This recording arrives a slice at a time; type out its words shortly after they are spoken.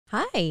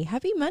Hi,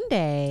 happy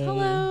Monday.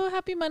 Hello,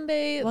 happy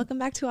Monday. Welcome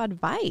back to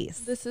Advice.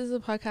 This is a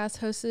podcast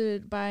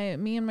hosted by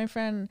me and my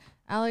friend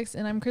Alex,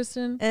 and I'm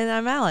Kristen. And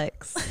I'm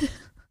Alex.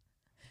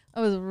 That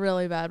was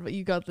really bad, but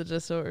you got the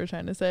gist of what we were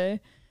trying to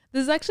say.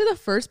 This is actually the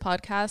first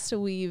podcast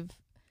we've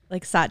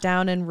sat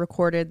down and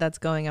recorded that's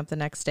going up the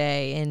next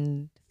day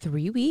in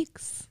 3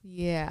 weeks.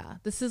 Yeah.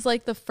 This is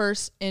the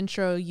first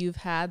intro you've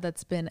had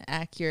that's been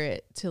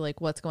accurate to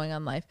what's going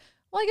on in life.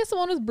 Well, I guess the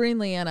one with Bree and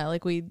Leanna,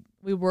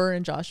 we were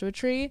in Joshua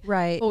Tree.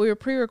 Right. But we were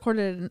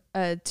pre-recorded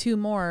 2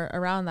 more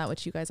around that,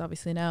 which you guys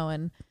obviously know.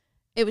 And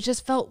it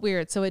just felt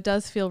weird. So it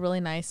does feel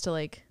really nice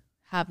to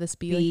have this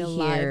be a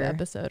live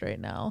episode right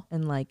now.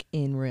 And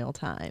in real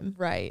time.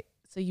 Right.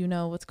 So you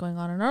know what's going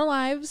on in our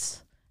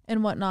lives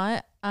and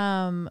whatnot.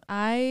 I'm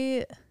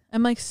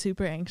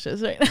super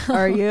anxious right now.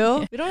 Are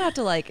you? We don't have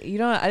to I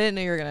didn't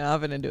know you were going to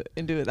hop in and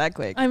do it that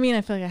quick. I mean,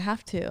 I feel like I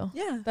have to.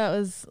 Yeah. That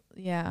was,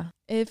 yeah.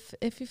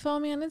 If you follow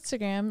me on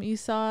Instagram, you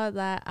saw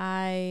that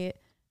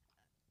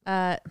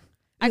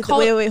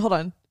wait, hold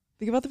on.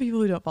 Think about the people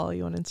who don't follow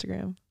you on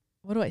Instagram.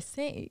 What do I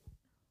say?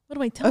 What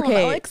do I tell them,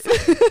 Alex?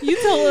 You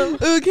tell them.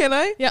 Ooh, can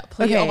I? Yeah,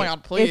 please. Okay. Oh my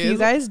God, please. If you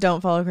guys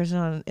don't follow Kristen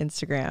on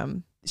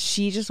Instagram,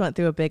 she just went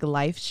through a big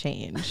life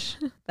change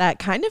that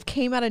kind of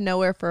came out of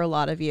nowhere for a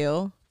lot of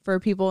you. For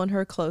people in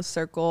her close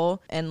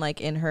circle and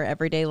in her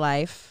everyday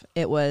life,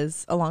 it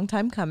was a long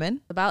time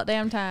coming. About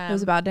damn time. It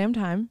was about damn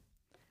time.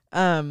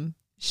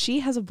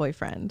 She has a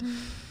boyfriend.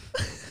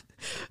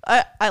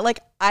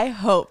 I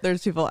hope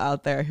there's people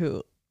out there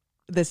who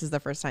this is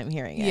the first time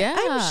hearing it. Yeah,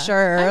 I'm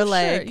sure.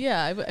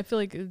 Yeah, I feel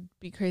like it'd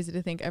be crazy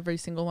to think every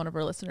single one of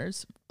our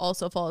listeners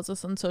also follows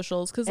us on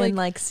socials because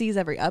sees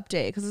every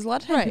update, because there's a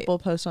lot of times people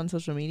post on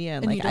social media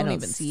and you I don't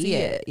even see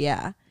it.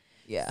 Yeah.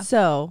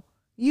 So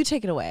you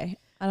take it away.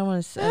 I don't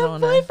want to.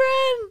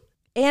 Boyfriend.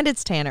 And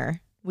it's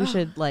Tanner. We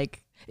should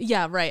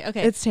Yeah. Right.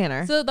 Okay. It's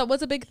Tanner. So that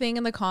was a big thing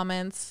in the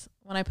comments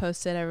when I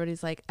posted.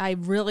 Everybody's like, I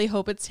really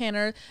hope it's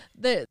Tanner.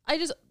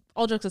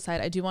 All jokes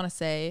aside, I do want to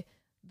say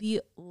the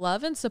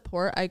love and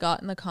support I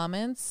got in the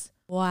comments.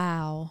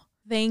 Wow.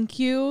 Thank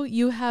you.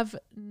 You have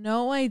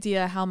no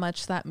idea how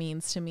much that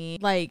means to me.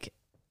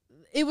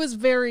 It was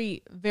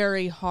very,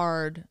 very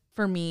hard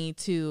for me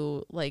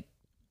to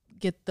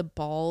get the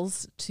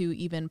balls to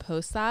even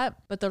post that.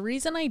 But the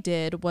reason I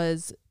did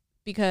was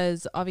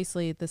because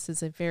obviously this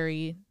is it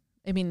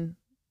did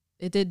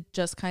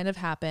just kind of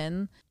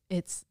happen.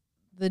 It's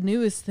the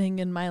newest thing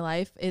in my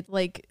life. It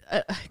God,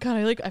 I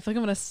feel like I'm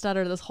gonna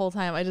stutter this whole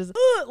time. I just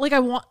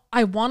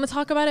I want to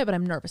talk about it, but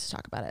I'm nervous to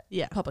talk about it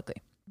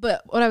publicly.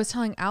 But what I was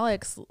telling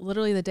Alex,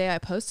 literally the day I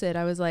posted,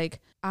 I was like,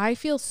 I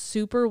feel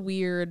super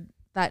weird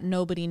that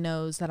nobody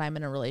knows that I'm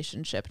in a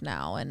relationship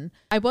now. And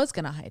I was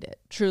going to hide it,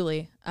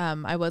 truly.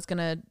 I was going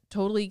to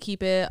totally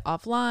keep it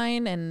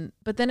offline.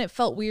 But then it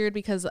felt weird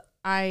because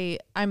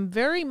I'm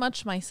very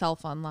much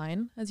myself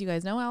online. As you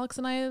guys know, Alex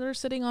and I are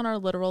sitting on our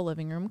literal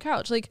living room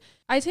couch.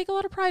 I take a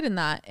lot of pride in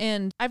that.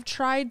 And I've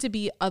tried to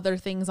be other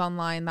things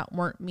online that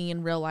weren't me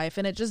in real life,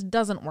 and it just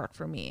doesn't work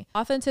for me.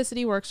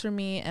 Authenticity works for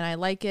me, and I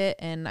like it,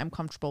 and I'm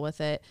comfortable with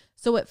it.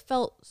 So it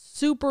felt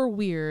super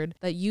weird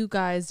that you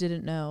guys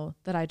didn't know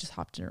that I just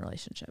hopped in a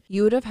relationship.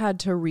 You would have had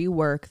to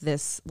rework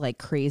this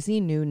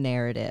crazy new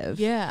narrative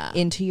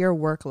into your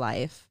work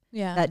life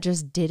that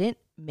just didn't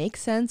make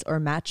sense or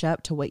match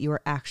up to what you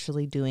were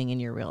actually doing in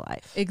your real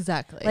life.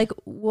 Exactly.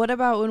 What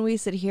about when we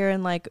sit here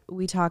and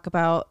we talk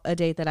about a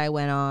date that I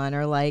went on,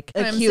 or a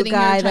I'm cute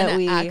guy that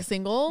we act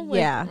single?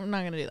 I'm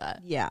not gonna do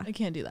that. Yeah, I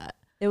can't do that.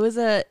 It was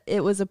a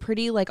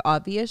pretty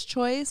obvious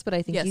choice, but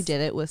I think you did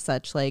it with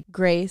such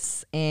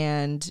grace,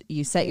 and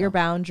you set your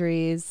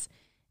boundaries,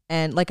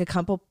 and a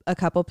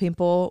couple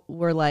people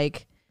were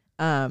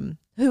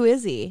who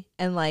is he?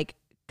 And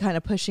kind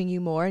of pushing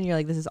you more, and you're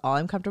like, this is all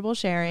I'm comfortable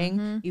sharing.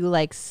 Mm-hmm.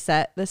 You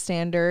set the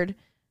standard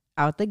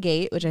out the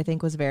gate, which I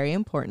think was very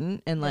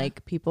important, and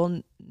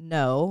people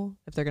know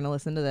if they're going to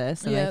listen to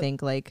this. And I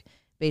think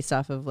based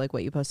off of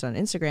what you posted on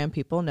Instagram,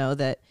 people know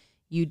that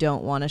you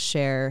don't want to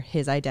share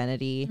his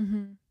identity.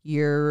 Mm-hmm.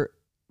 You're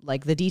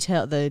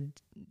the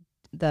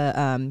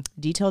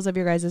details of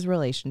your guys'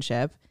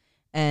 relationship,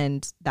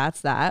 and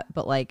that's that.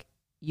 But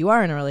you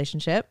are in a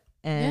relationship,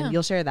 and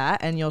you'll share that,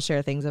 and you'll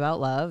share things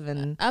about love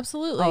and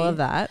absolutely all of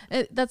that.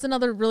 That's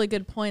another really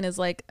good point is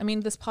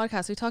this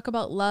podcast, we talk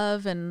about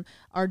love and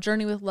our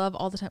journey with love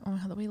all the time. Oh my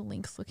God, the way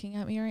Link's looking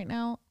at me right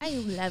now. I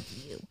love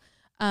you.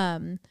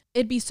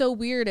 It'd be so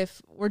weird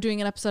if we're doing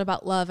an episode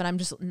about love and I'm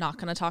just not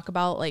going to talk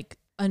about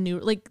a new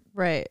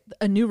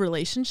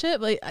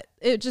relationship.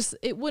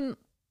 It wouldn't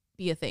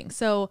be a thing.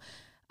 So,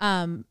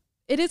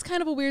 it is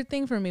kind of a weird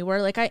thing for me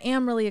where I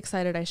am really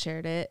excited I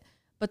shared it.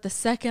 But the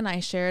second I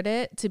shared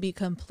it, to be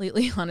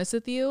completely honest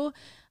with you,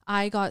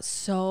 I got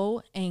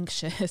so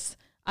anxious.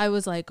 I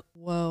was like,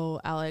 whoa,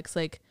 Alex,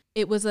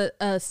 it was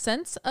a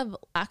sense of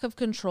lack of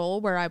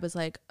control where I was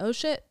like, oh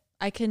shit,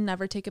 I can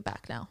never take it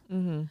back now.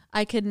 Mm-hmm.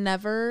 I could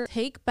never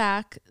take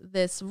back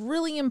this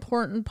really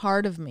important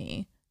part of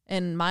me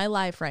in my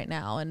life right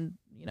now and,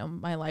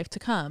 my life to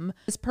come.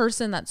 This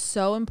person that's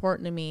so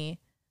important to me,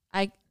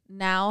 I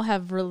now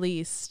have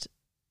released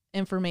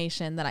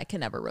information that I can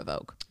never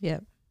revoke. Yeah.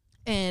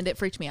 And it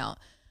freaked me out.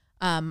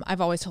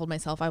 I've always told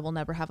myself I will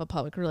never have a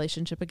public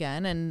relationship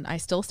again, and I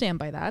still stand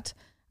by that.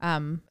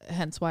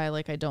 Hence why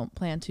like I don't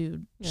plan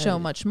to show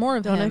much more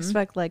of him. Don't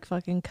expect like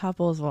fucking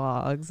couples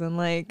vlogs and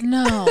like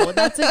no,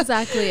 that's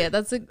exactly it.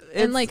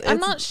 And like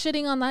I'm not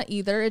shitting on that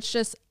either. It's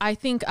just I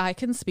think I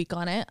can speak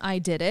on it. I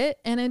did it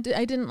and I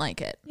didn't like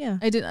it. Yeah,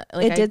 I didn't.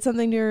 Like, it did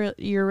something to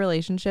your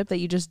relationship that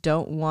you just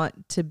don't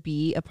want to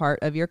be a part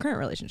of your current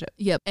relationship.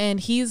 Yep, and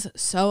he's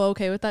so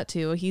okay with that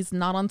too. He's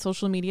not on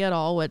social media at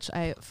all, which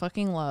I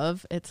fucking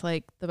love. It's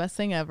like the best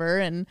thing ever.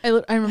 And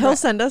I remember he'll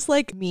send us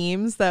like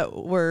memes that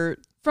were.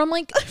 From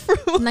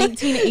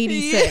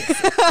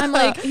 1986. Yeah. I'm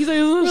like, he's like,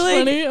 oh, that's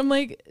funny. I'm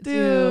like,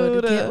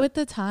 dude, get with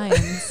the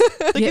times.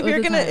 Like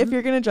if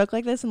you're gonna joke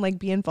like this and like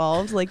be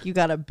involved, like you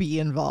gotta be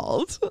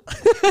involved.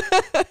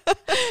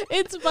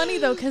 It's funny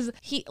though, because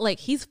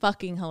he's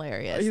fucking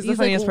hilarious. He's the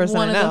funniest person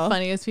one I of know. the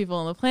funniest people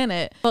on the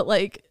planet. But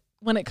like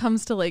when it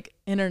comes to like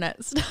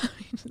internet stuff,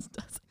 he just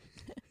doesn't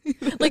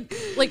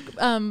like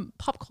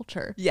pop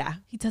culture. Yeah,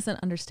 he doesn't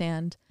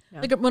understand. Yeah.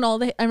 Like I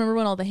remember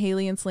when all the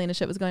Haley and Selena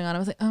shit was going on, I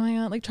was like, oh my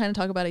God, like trying to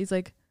talk about it. He's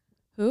like,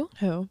 who?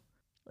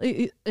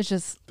 It's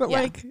just, but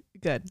like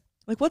good.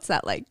 Like, what's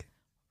that like?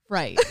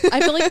 Right. I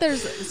feel like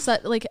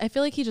I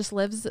feel like he just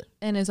lives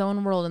in his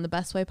own world in the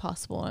best way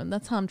possible. And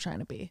that's how I'm trying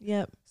to be.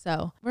 Yep.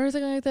 So where is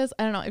it going with this?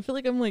 I don't know. I feel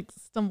like I'm like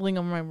stumbling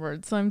on my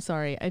words. So I'm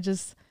sorry. I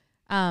just,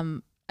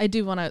 I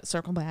do want to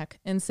circle back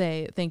and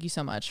say thank you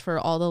so much for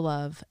all the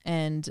love.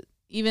 And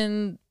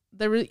even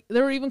there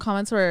were even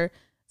comments where,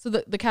 so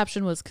the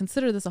caption was,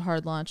 consider this a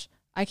hard launch.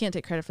 I can't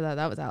take credit for that.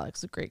 That was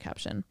Alex. A great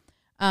caption.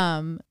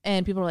 And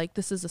people were like,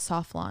 this is a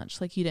soft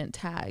launch. Like you didn't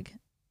tag.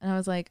 And I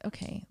was like,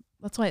 okay,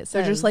 that's why it says.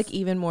 They're just like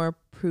even more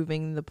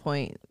proving the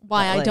point.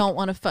 Why I don't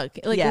want to fuck.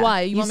 Like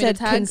why? You want me to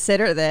tag?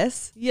 Consider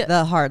this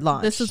the hard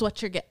launch. This is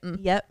what you're getting.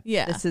 Yep.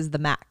 Yeah. This is the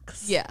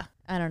max. Yeah.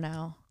 I don't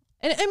know.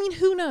 And I mean,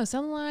 who knows?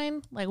 Down the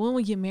line, like when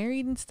we get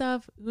married and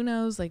stuff, who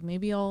knows? Like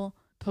maybe I'll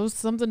post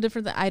something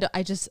different that I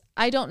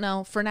don't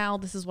know. For now,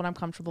 this is what I'm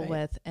comfortable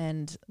with.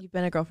 And you've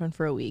been a girlfriend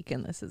for a week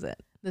and this is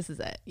it.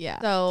 Yeah.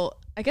 So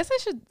I guess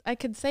I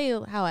could say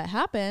how it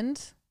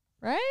happened,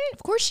 right?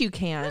 Of course you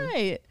can.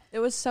 Right. It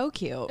was so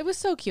cute. It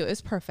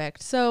was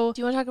perfect. So do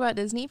you want to talk about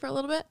Disney for a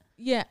little bit?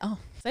 Yeah. Oh,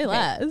 say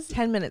less.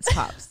 10 minutes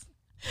tops.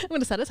 I'm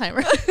going to set a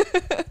timer.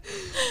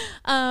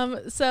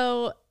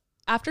 So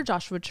after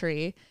Joshua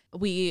Tree,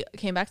 we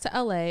came back to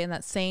LA, and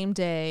that same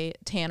day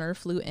Tanner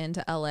flew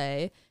into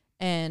LA.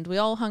 And we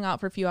all hung out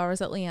for a few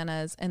hours at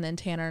Leanna's, and then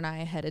Tanner and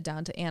I headed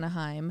down to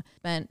Anaheim,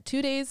 spent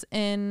 2 days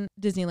in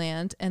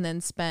Disneyland, and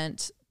then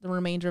spent the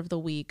remainder of the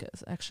week,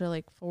 actually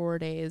like 4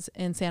 days,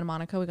 in Santa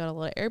Monica. We got a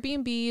little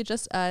Airbnb,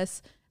 just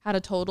us, had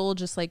a total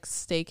just like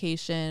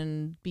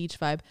staycation beach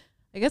vibe.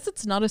 I guess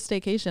it's not a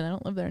staycation. I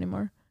don't live there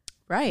anymore.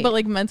 Right. But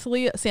like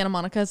mentally, Santa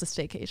Monica is a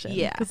staycation.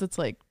 Yeah. Because it's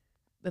like,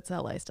 that's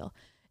LA still.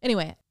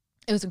 Anyway,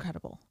 it was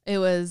incredible. It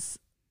was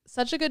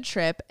such a good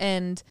trip,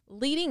 and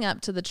leading up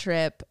to the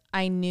trip,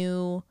 I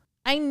knew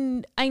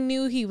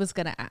he was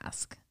going to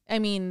ask. I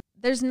mean,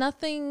 there's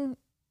nothing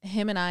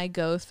him and I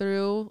go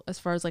through as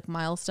far as like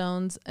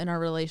milestones in our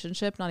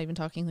relationship, not even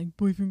talking like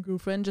boyfriend,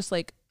 girlfriend, just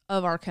like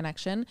of our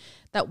connection,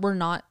 that we're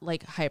not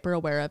like hyper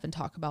aware of and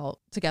talk about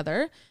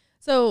together.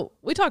 So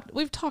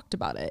we've talked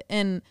about it.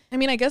 And I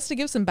mean, I guess to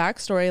give some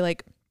backstory,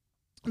 like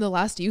the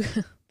last you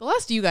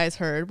guys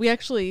heard, we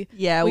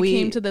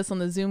came to this on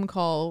the Zoom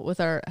call with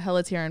our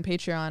Hella Tier on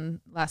Patreon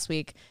last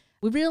week.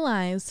 We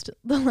realized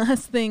the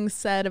last thing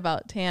said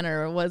about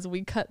Tanner was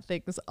we cut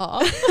things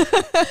off.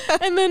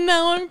 And then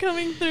now I'm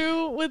coming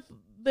through with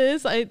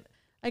this. I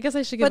guess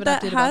I should give an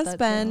update about that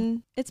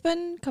too. It's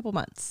been a couple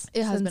months.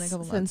 It has been a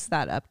couple months since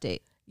that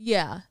update.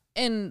 Yeah.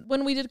 And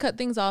when we did cut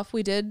things off,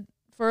 we did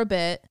for a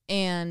bit,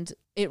 and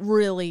it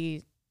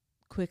really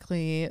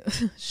quickly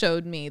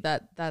showed me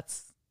that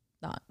that's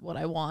not what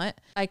I want.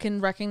 I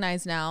can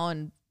recognize now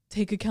and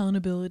take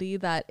accountability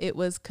that it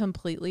was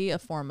completely a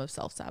form of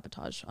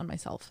self-sabotage on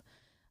myself.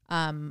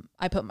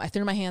 I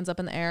threw my hands up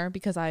in the air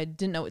because I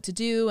didn't know what to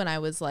do, and I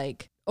was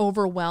like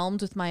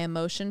overwhelmed with my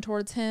emotion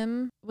towards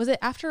him. Was it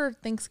after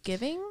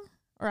Thanksgiving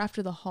or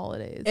after the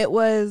holidays? It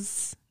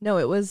was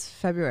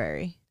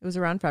February. It was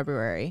around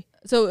February.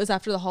 So it was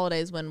after the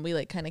holidays when we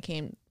like kind of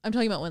came. I'm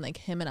talking about when like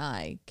him and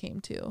I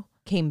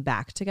came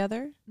back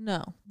together.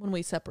 No, when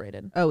we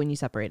separated. Oh, when you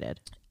separated.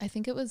 I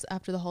think it was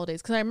after the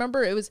holidays, because I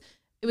remember it was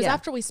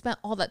after we spent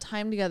all that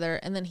time together,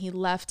 and then he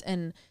left,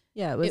 and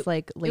yeah, it was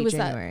like late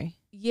January.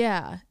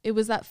 It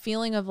was that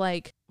feeling of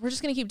like, we're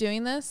just gonna keep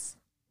doing this.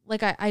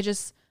 Like I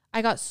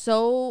got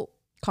so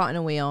caught in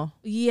a wheel.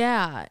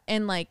 Yeah,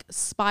 and like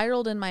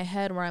spiraled in my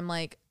head where I'm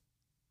like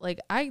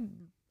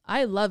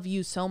I love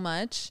you so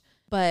much,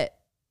 but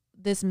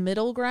this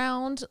middle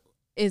ground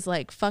is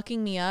like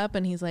fucking me up.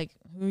 And he's like,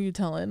 who are you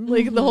telling?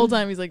 Like the whole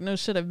time he's like, no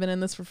shit, I've been in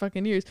this for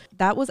fucking years.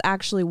 That was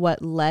actually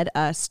what led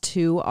us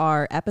to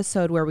our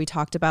episode where we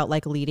talked about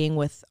like leading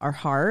with our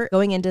heart,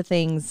 going into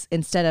things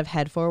instead of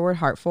head forward,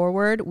 heart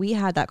forward. We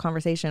had that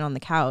conversation on the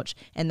couch,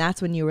 and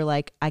that's when you were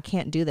like, I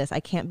can't do this. I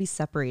can't be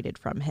separated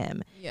from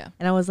him. Yeah.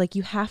 And I was like,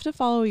 you have to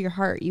follow your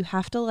heart. You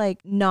have to like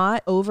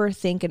not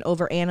overthink and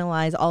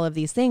overanalyze all of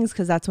these things,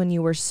 because that's when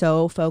you were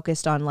so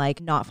focused on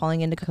like not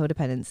falling into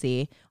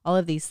codependency, all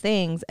of these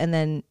things. And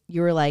then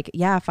you were like,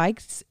 yeah, if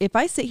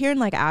I sit here and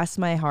like ask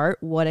my heart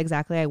what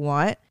exactly I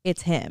want,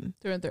 it's him.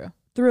 Through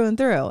and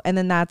through. And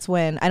then that's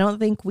when I don't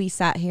think we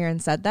sat here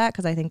and said that,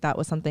 because I think that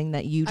was something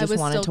that you just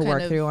wanted to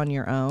work through on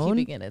your own.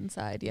 Keeping it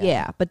inside. Yeah.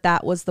 Yeah. But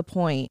that was the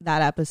point,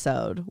 that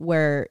episode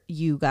where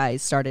you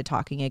guys started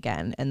talking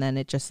again. And then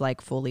it just like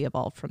fully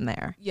evolved from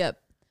there. Yep.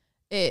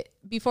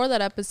 Before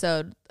that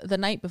episode, the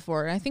night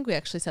before, and I think we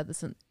actually said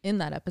this in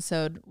that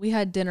episode, we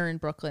had dinner in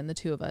Brooklyn, the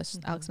two of us,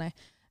 Alex and I.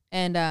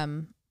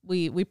 And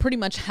we pretty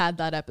much had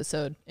that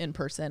episode in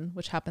person,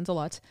 which happens a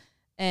lot.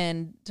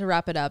 And to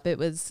wrap it up, it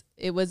was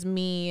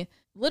me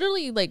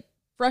literally like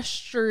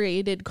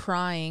frustrated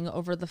crying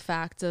over the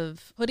fact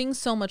of putting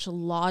so much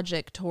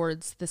logic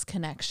towards this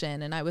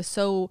connection. And I was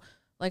so,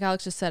 like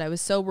Alex just said, I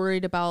was so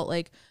worried about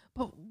like,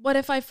 but what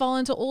if I fall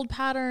into old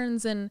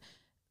patterns, and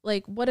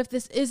like, what if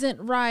this isn't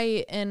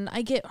right and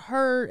I get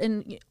hurt,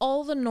 and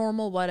all the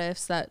normal what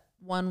ifs that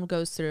one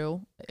goes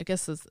through. I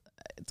guess it's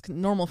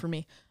normal for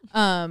me.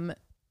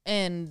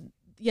 And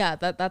yeah,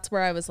 that's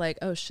where I was like,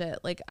 oh shit,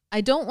 like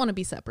I don't want to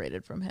be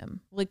separated from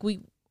him. Like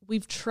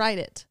we've tried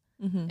it.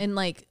 And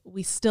like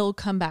we still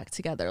come back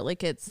together.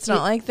 Like it's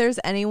not like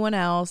there's anyone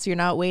else. You're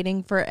not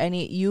waiting for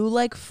any. You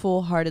like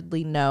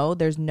full-heartedly know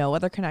there's no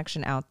other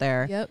connection out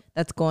there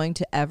that's going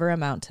to ever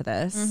amount to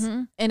this.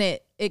 And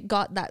it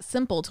got that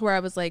simple to where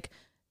I was like,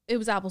 it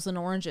was apples and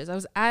oranges. I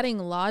was adding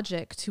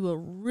logic to a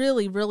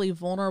really, really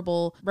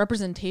vulnerable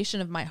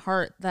representation of my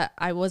heart that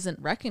I wasn't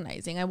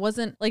recognizing. I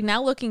wasn't like,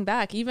 now looking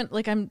back, even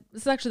like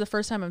this is actually the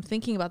first time I'm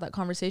thinking about that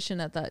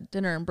conversation at that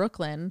dinner in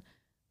Brooklyn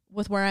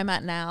with where I'm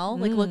at now,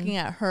 like looking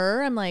at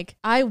her, I'm like,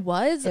 I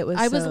was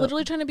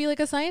literally trying to be like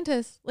a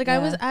scientist. Like I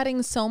was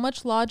adding so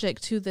much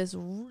logic to this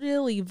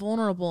really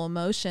vulnerable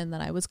emotion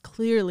that I was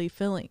clearly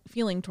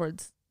feeling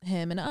towards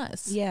him and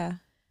us. Yeah.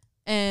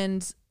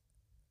 And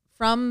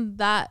from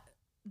that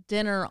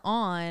dinner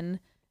on,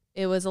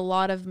 it was a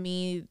lot of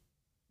me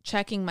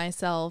checking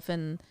myself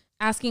and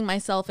asking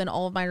myself in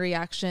all of my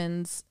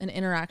reactions and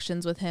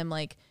interactions with him,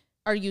 like,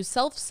 are you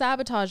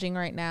self-sabotaging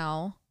right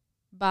now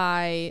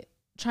by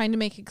trying to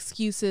make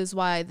excuses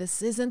why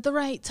this isn't the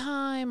right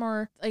time?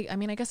 Or I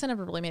mean, I guess I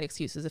never really made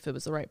excuses if it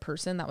was the right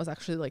person. That was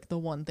actually like the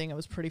one thing I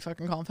was pretty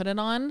fucking confident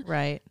on.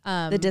 Right.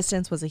 The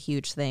distance was a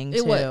huge thing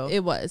too.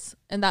 It was.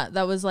 And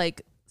that was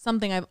like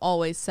something I've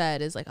always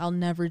said is like, I'll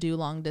never do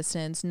long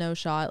distance, no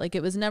shot. Like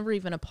it was never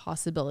even a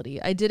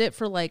possibility. I did it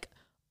for like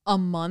a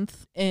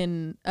month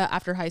in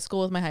after high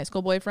school with my high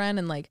school boyfriend,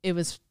 and like it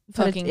was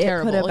fucking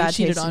terrible. Put a bad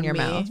he cheated taste on in your me.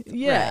 mouth.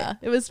 Yeah, right.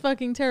 It was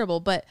fucking terrible.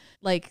 But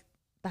like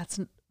that's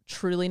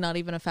truly not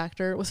even a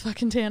factor with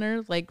fucking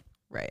Tanner. Like,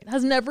 right,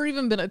 has never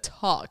even been a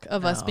talk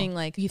of us being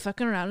like, you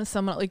fucking around with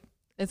someone. Like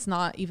it's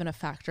not even a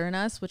factor in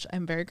us, which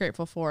I'm very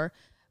grateful for.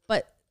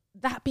 But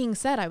that being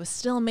said, I was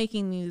still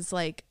making these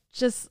like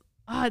just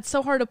it's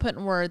so hard to put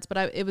in words,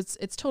 but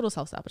it's total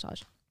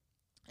self-sabotage.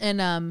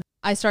 And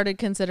I started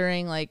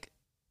considering like,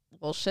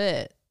 well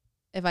shit,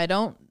 if I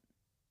don't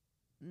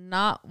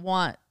not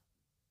want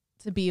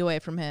to be away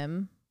from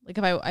him, like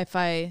if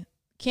I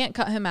can't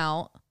cut him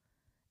out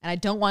and I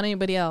don't want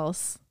anybody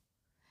else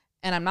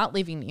and I'm not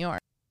leaving New York,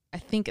 I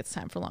think it's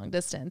time for long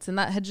distance. And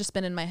that had just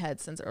been in my head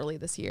since early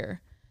this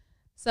year.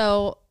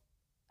 So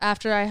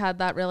after I had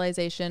that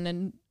realization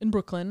in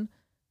Brooklyn,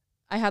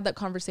 I had that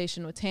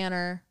conversation with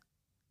Tanner,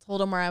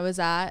 told him where I was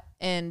at.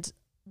 And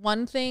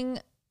one thing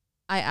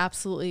I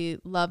absolutely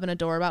love and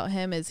adore about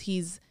him is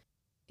he's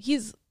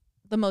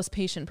the most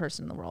patient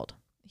person in the world.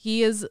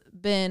 He has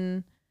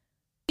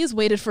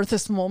waited for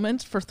this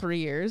moment for 3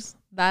 years.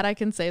 That I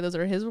can say, those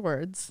are his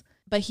words.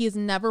 But he has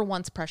never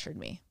once pressured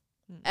me.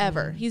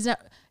 Ever. He's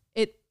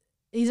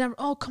never,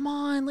 oh, come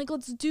on, like,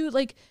 let's do,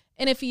 like,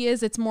 and if he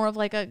is, it's more of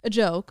like a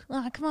joke.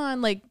 Oh, come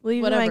on, like, will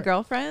you whatever. be my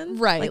girlfriend?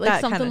 Right. Like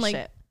something like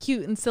shit.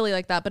 Cute and silly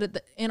like that.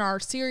 But in our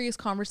serious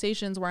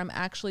conversations where I'm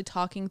actually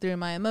talking through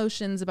my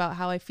emotions about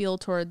how I feel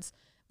towards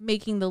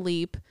making the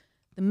leap,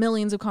 the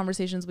millions of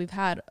conversations we've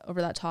had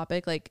over that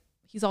topic, like,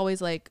 he's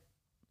always like,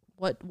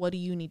 what do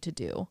you need to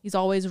do? He's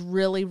always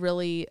really,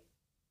 really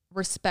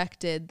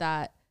respected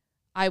that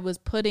I was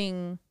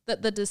putting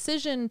that the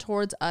decision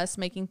towards us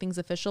making things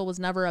official was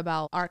never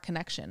about our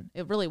connection.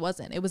 It really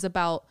wasn't. It was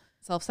about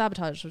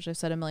self-sabotage, which I've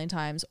said a million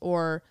times,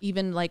 or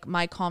even like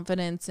my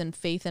confidence and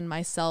faith in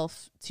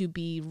myself to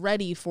be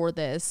ready for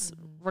this,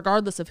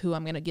 regardless of who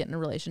I'm going to get in a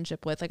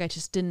relationship with. Like, I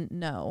just didn't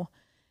know.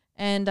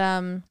 And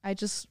I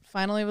just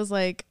finally was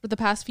like, for the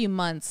past few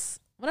months,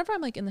 whenever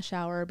I'm like in the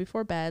shower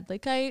before bed,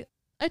 like I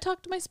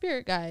talk to my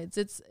spirit guides.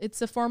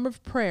 It's a form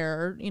of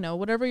prayer, you know,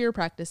 whatever your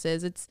practice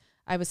is.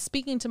 I was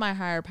speaking to my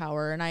higher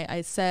power, and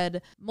I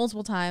said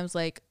multiple times,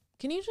 like,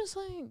 can you just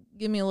like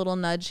give me a little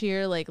nudge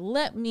here? Like,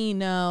 let me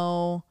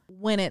know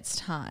when it's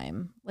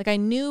time. Like, I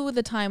knew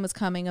the time was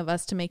coming of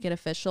us to make it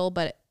official,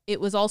 but it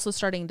was also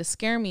starting to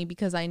scare me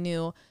because I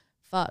knew,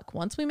 fuck,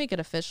 once we make it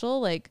official,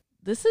 like,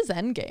 this is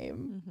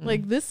endgame.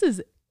 Like, this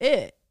is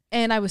it.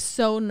 And I was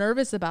so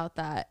nervous about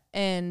that.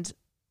 And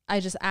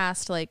I just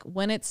asked, like,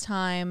 when it's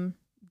time,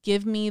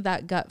 give me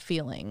that gut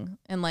feeling.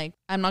 And like,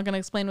 I'm not going to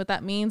explain what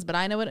that means, but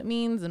I know what it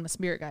means. And my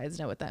spirit guides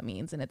know what that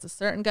means. And it's a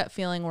certain gut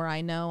feeling where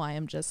I know I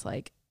am just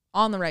like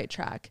on the right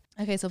track.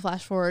 Okay, so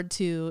flash forward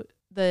to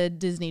the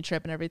Disney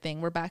trip and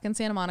everything. We're back in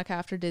Santa Monica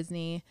after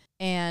Disney,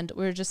 and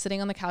we were just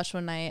sitting on the couch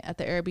one night at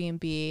the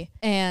Airbnb,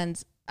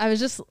 and I was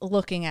just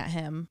looking at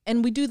him.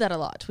 And we do that a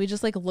lot. We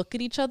just like look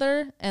at each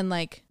other, and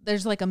like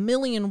there's like a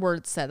million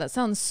words said. That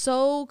sounds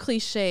so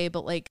cliche,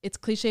 but like it's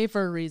cliche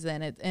for a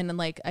reason. And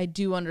like I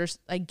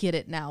get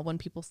it now when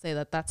people say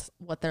that that's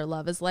what their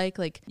love is like.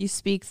 Like, you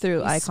speak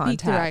through eye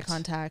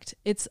contact.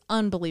 It's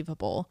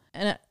unbelievable.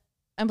 And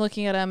I'm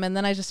looking at him, and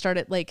then I just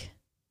started like,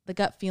 the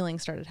gut feeling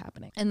started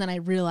happening. And then I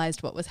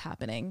realized what was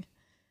happening.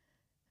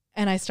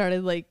 And I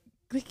started like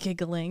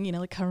giggling, you know,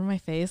 like covering my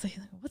face. Like,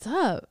 what's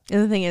up?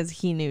 And the thing is,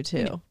 he knew too.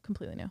 He knew,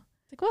 completely knew.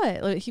 Like,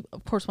 what? Like, he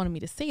of course wanted me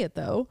to say it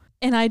though.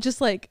 And I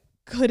just like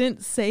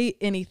couldn't say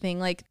anything.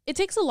 Like, it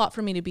takes a lot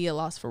for me to be a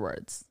loss for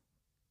words.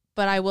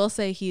 But I will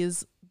say he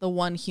is the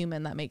one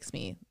human that makes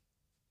me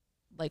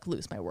like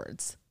lose my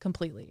words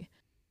completely.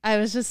 I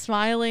was just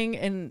smiling,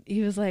 and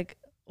he was like,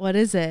 what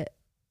is it?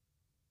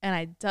 And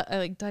I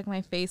like dug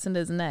my face into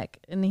his neck,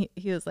 and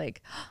he was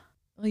like,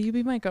 will you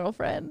be my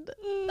girlfriend?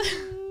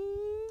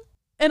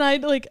 And I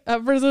like,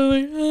 at first I was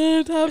like,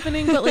 it's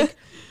happening. But like,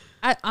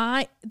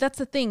 I that's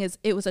the thing, is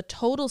it was a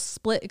total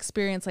split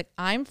experience. Like,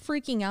 I'm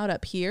freaking out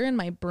up here in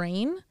my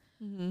brain,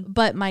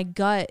 but my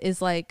gut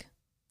is like,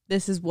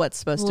 this is what's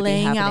supposed to be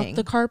laying happening. out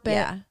the carpet.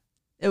 Yeah.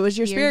 It was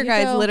your Here spirit you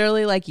guides go.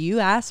 literally like, you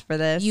asked for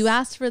this. You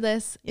asked for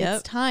this. Yep.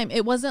 It's time.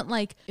 It wasn't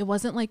like,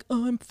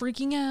 oh, I'm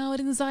freaking out,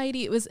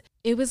 anxiety.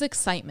 It was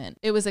excitement.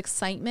 It was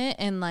excitement,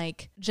 and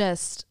like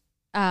just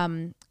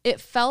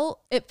it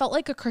felt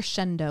like a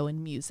crescendo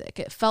in music.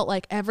 It felt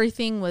like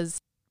everything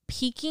was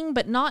peaking,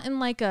 but not in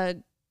like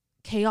a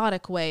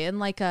chaotic way, in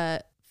like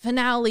a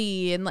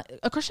finale, and like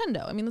a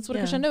crescendo. I mean, that's what a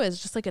crescendo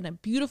is, just like in a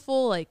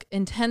beautiful, like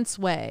intense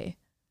way.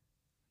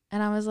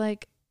 And I was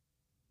like,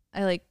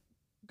 I like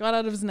got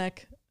out of his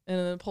neck and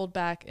then pulled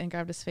back and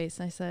grabbed his face,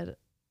 and I said,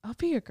 I'll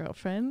be your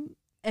girlfriend.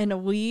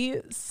 And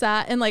we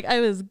sat, and like I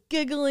was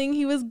giggling,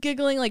 he was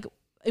giggling, like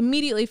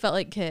immediately felt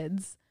like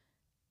kids,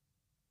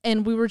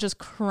 and we were just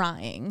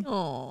crying.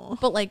 Oh,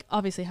 but like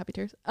obviously happy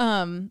tears.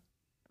 And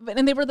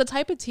they were the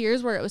type of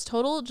tears where it was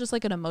total just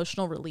like an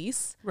emotional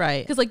release,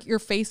 right? Because like your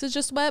face is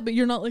just wet, but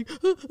you're not like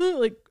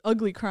like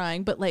ugly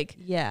crying, but like,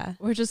 yeah,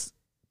 we're just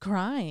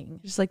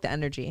crying, just like the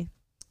energy.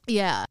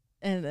 Yeah.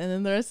 And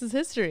then the rest is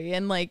history.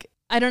 And like,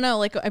 I don't know,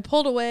 like I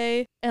pulled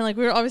away, and like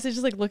we were obviously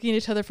just like looking at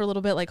each other for a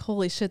little bit, like,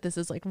 holy shit, this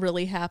is like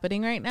really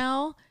happening right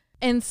now.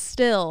 And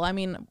still, I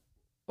mean,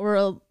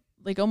 we're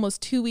like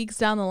almost 2 weeks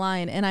down the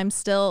line, and I'm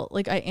still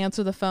like, I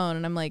answer the phone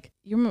and I'm like,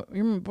 you're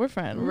my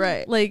boyfriend,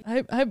 right? Like,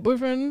 hi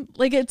boyfriend.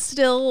 Like, it's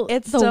still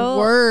the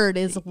word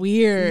is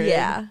weird.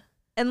 Yeah.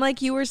 And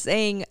like you were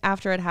saying,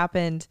 after it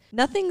happened,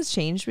 nothing's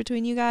changed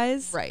between you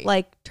guys. Right.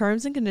 Like,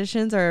 terms and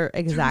conditions are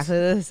exactly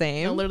the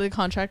same. No, literally,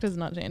 contract has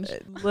not changed.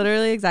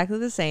 Literally exactly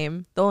the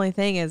same. The only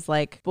thing is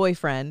like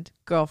boyfriend,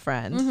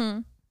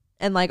 girlfriend.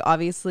 And like,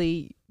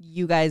 obviously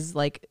you guys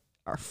like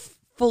are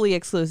fully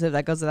exclusive.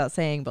 That goes without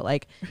saying, but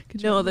like,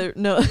 no. But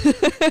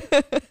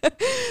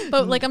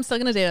like, I'm still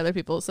going to date other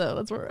people. So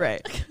that's where we're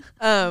right.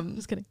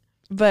 Just kidding.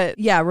 But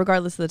yeah,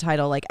 regardless of the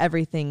title, like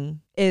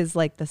everything is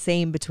like the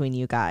same between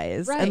you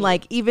guys. Right. And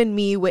like, even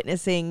me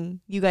witnessing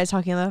you guys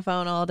talking on the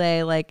phone all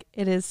day, like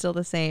it is still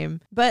the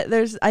same. But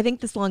I think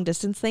this long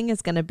distance thing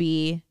is going to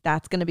be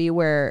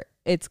where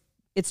it's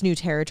new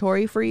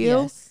territory for you.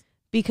 Yes.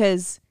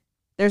 Because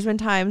there's been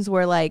times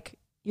where like,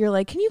 you're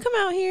like, can you come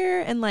out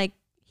here? And like,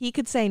 he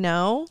could say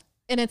no.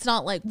 And it's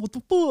not like, what the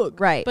fuck?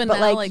 Right. But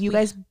now, like you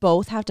guys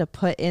both have to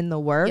put in the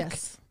work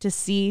to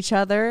see each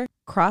other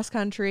cross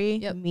country,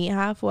 meet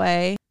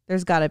halfway.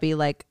 There's got to be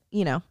like,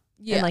 you know,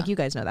 and like you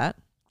guys know that.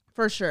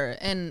 For sure.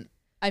 And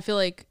I feel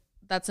like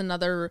that's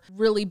another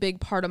really big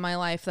part of my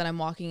life that I'm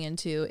walking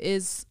into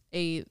is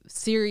a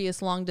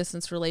serious long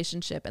distance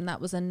relationship. And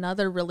that was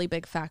another really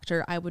big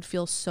factor. I would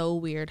feel so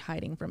weird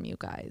hiding from you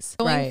guys.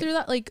 Going through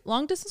that, like,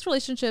 long distance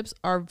relationships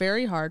are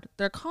very hard.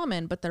 They're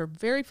common, but they're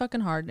very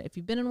fucking hard. If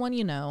you've been in one,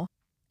 you know.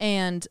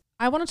 And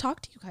I want to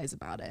talk to you guys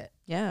about it.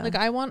 Yeah. Like,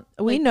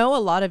 we know a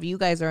lot of you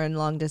guys are in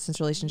long distance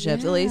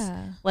relationships. At least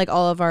like a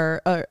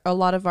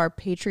lot of our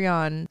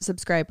Patreon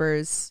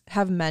subscribers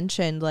have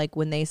mentioned like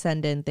when they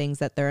send in things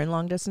that they're in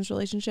long distance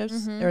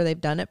relationships or they've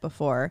done it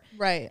before.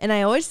 Right. And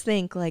I always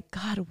think like,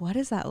 God, what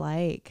is that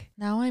like?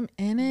 Now I'm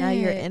in it. Now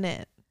you're in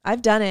it.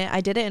 I've done it.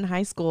 I did it in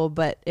high school,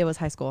 but it was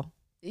high school.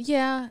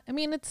 Yeah. I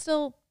mean,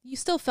 you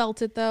still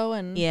felt it though.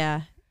 And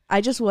yeah.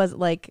 I just was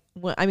like,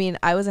 I mean,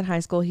 I was in high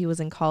school. He was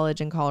in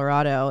college in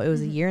Colorado. It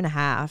was a year and a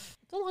half.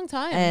 It's a long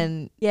time.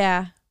 And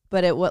yeah,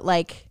 but it was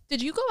like.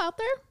 Did you go out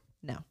there?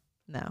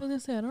 No. I was gonna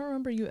say, I don't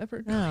remember you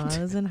ever. No, I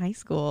was in high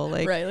school.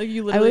 Like, right. Like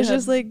you I was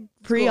just like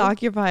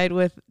preoccupied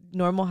with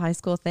normal high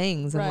school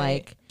things. And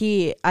like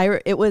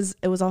it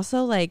was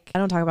also like, I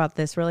don't talk about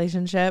this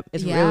relationship.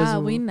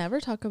 We never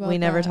talk about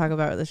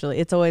this really.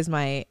 It's always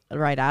my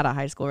right out of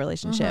high school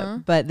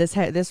relationship. But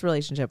this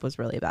relationship was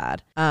really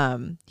bad.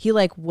 He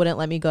like wouldn't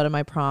let me go to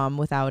my prom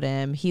without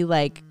him. He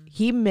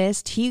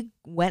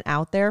went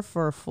out there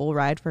for a full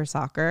ride for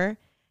soccer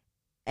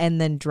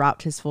and then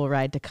dropped his full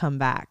ride to come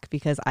back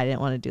because I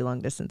didn't want to do long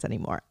distance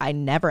anymore. I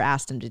never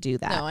asked him to do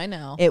that. No, I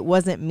know. It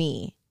wasn't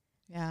me.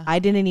 Yeah. I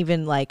didn't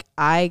even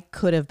I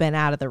could have been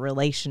out of the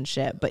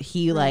relationship, but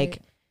he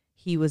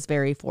he was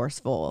very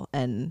forceful.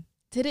 And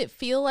did it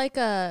feel like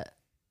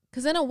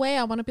because in a way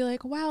I want to be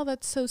like, wow,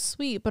 that's so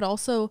sweet. But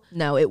also.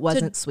 No, it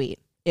wasn't sweet.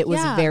 It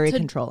was very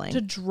controlling. To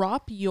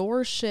drop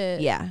your shit.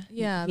 Yeah.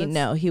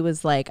 Yeah. He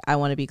was like, I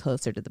want to be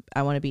closer to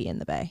I want to be in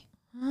the Bay.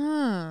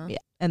 Yeah.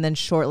 And then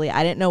shortly,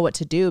 I didn't know what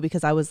to do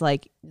because I was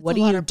like, what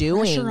are you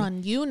doing? Pressure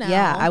on you now.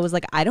 Yeah. I was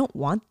like, I don't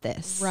want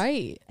this.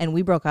 Right. And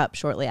we broke up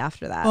shortly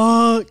after that.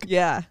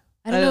 Yeah.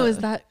 I don't know. Is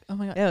that, oh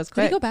my God. Yeah, it was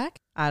quick. Did he go back?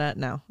 I don't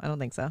know. I don't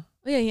think so.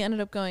 Oh, yeah. He ended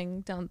up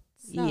going down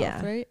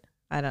south, right?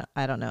 I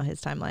don't know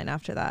his timeline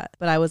after that.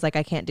 But I was like,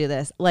 I can't do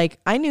this. Like,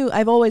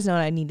 I've always known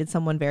I needed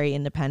someone very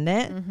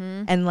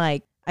independent. And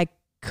like,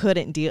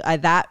 couldn't do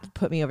that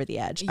put me over the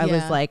edge. I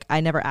was like,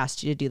 I never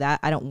asked you to do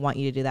that. I don't want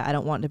you to do that. I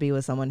don't want to be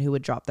with someone who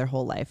would drop their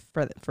whole life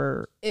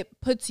for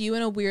it puts you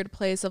in a weird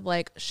place of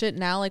like, shit,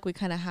 now like we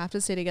kind of have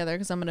to stay together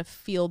because I'm gonna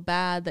feel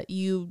bad that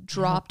you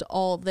dropped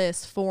all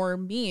this for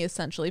me,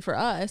 essentially, for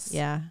us.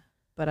 Yeah,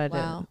 but I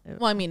didn't.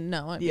 Well, I mean,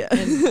 no,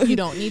 and you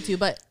don't need to,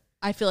 but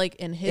I feel like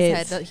in his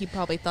head that he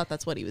probably thought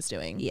that's what he was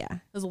doing. Yeah,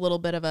 it was a little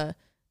bit of a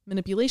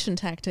manipulation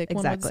tactic,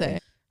 one would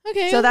say.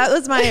 Okay. So that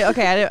was my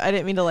I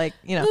didn't mean to like,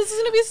 this is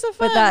gonna be so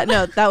fun.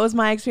 But that was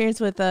my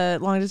experience with a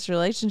long distance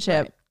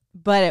relationship. Right.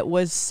 But it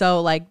was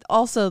so like,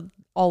 also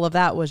all of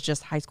that was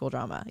just high school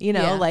drama,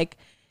 like,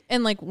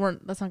 and like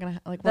that's not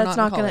gonna like we're that's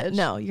not gonna.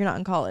 No, you're not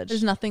in college.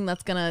 There's nothing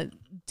that's gonna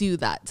do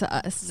that to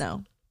us.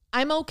 No,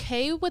 I'm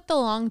okay with the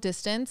long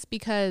distance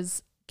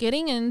because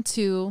getting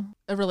into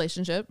a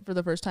relationship for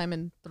the first time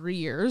in 3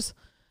 years,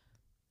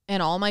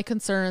 and all my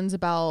concerns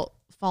about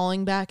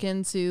falling back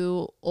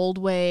into old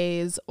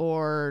ways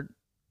or,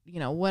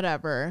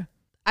 whatever.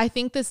 I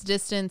think this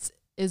distance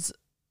is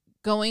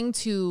going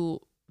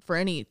to, for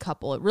any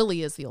couple, it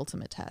really is the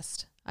ultimate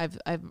test. I've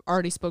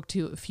already spoke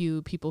to a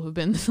few people who've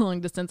been long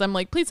distance. I'm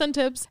like, please send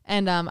tips.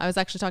 And I was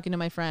actually talking to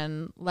my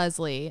friend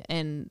Leslie,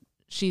 and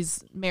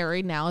she's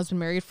married now, has been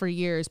married for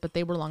years, but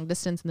they were long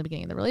distance in the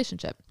beginning of the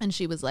relationship. And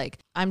she was like,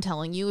 I'm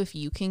telling you, if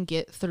you can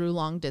get through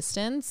long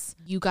distance,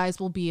 you guys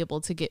will be able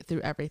to get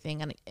through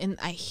everything. And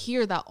I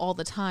hear that all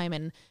the time,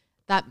 and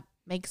that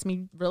makes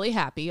me really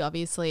happy,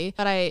 obviously.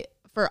 But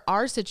for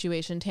our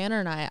situation, Tanner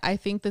and I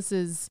think this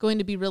is going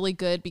to be really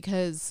good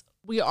because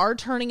we are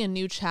turning a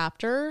new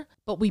chapter,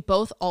 but we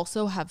both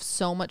also have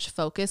so much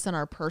focus in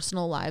our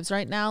personal lives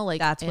right now. Like,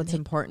 that's what's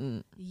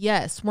important.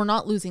 Yes. We're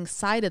not losing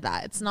sight of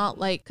that. It's not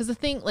like, because the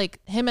thing, like,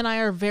 him and I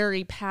are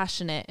very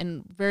passionate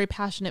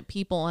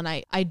people. And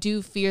I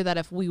do fear that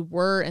if we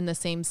were in the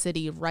same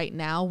city right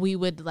now, we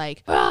would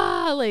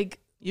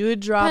you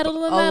would drop pedal to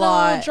the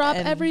metal, drop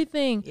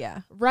everything.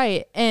 Yeah.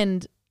 Right.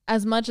 And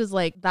as much as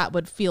like that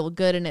would feel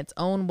good in its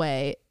own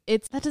way,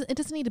 it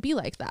doesn't need to be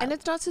like that. And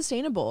it's not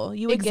sustainable.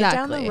 You would get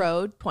down the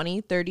road 20,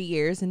 30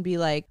 years and be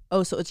like,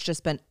 oh, so it's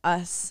just been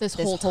us this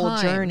whole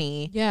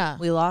journey. Yeah.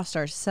 We lost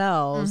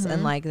ourselves.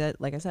 And like that,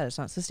 like I said, it's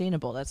not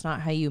sustainable. That's not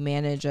how you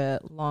manage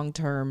a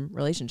long-term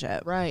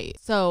relationship. Right.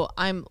 So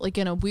I'm like,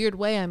 in a weird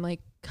way, I'm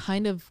like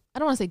kind of, I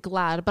don't want to say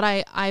glad, but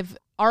I've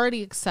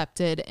already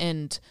accepted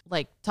and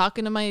like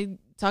talking to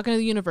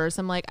the universe,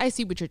 I'm like, I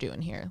see what you're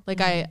doing here.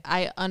 Like,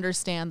 I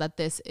understand that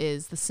this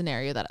is the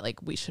scenario that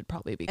like we should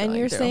probably be going through.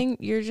 And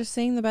you're just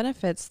saying the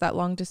benefits that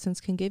long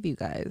distance can give you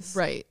guys.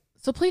 Right.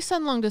 So please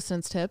send long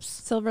distance tips.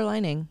 Silver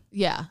lining.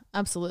 Yeah,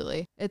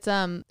 absolutely. It's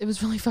it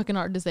was really fucking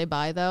hard to say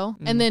bye though.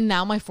 And then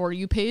now my For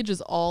You page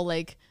is all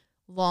like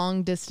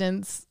long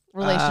distance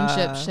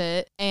relationship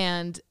shit.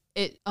 And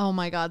oh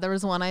my God, there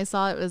was one I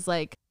saw. It was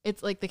like,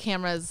 it's like the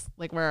camera's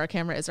like where our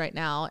camera is right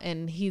now,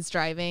 and he's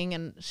driving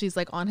and she's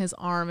like on his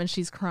arm and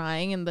she's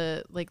crying, and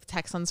the like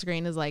text on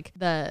screen is like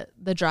the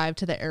drive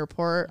to the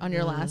airport on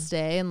your last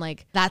day. And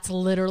like, that's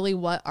literally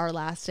what our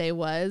last day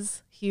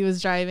was. He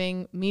was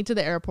driving me to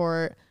the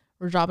airport.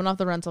 We're dropping off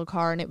the rental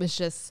car, and it was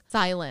just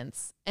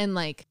silence. And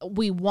like,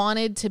 we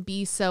wanted to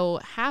be so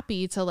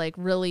happy to like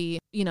really,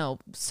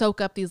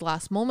 soak up these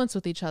last moments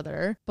with each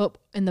other. But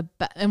and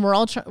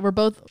we're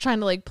both trying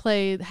to like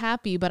play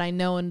happy, but I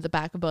know in the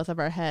back of both of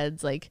our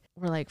heads, like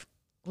we're like,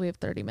 we have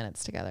 30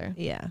 minutes together.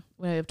 Yeah.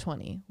 We have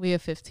 20, we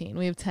have 15,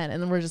 we have 10.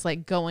 And then we're just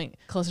like going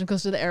closer and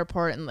closer to the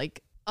airport. And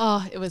like,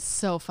 Oh, it was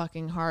so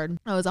fucking hard.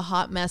 I was a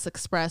hot mess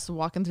express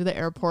walking through the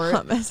airport.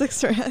 Hot mess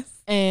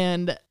express.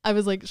 And I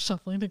was like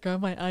shuffling to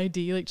grab my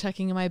ID, like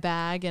checking in my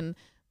bag. And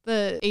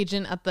the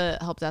agent at the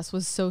help desk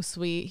was so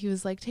sweet. He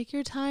was like, take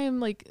your time.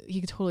 Like, he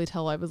could totally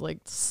tell I was like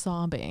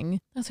sobbing.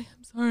 I was like,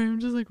 I'm sorry. I'm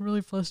just like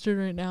really flustered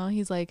right now.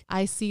 He's like,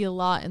 I see a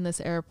lot in this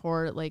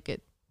airport.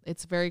 Like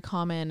it's very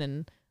common.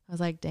 And I was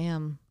like,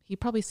 damn, he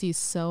probably sees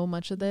so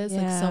much of this,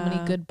 like so many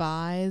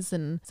goodbyes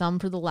and some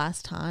for the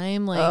last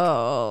time.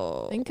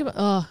 Like, think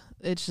about,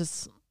 it's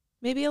just.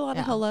 Maybe a lot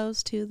of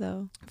hellos too,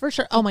 though. For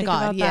sure. Oh my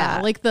God. Yeah.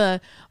 That. Like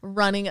the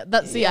running.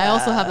 I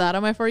also have that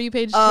on my For You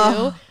page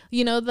too.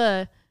 You know,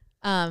 the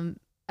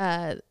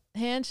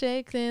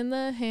handshakes in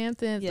the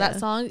Hamptons, that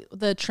song,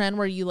 the trend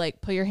where you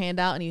like put your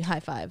hand out and you high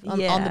five on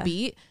the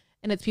beat,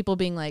 and it's people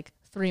being like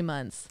 3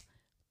 months,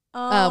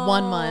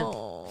 1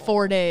 month,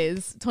 4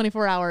 days,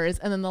 24 hours,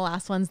 and then the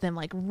last one's them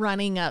like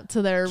running up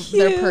to their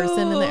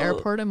person in the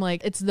airport. I'm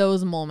like, it's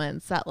those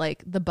moments that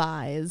like the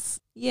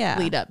buys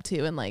lead up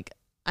to, and like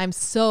I'm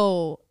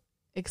so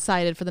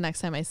excited for the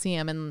next time I see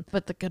him,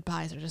 but the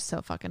goodbyes are just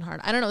so fucking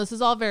hard. I don't know, this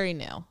is all very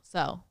new, so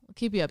I'll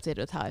keep you updated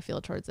with how I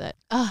feel towards it.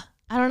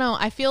 I don't know.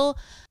 I feel,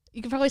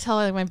 you can probably tell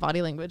like my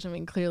body language. I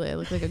mean, clearly I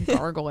look like a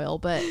gargoyle,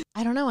 but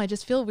I don't know. I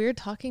just feel weird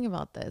talking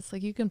about this.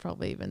 Like, you can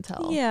probably even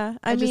tell. Yeah.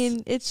 I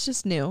mean, it's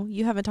just new.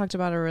 You haven't talked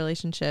about a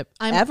relationship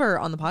ever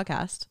on the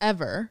podcast.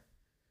 Ever.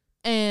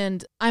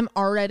 And I'm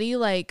already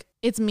like,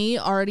 it's me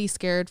already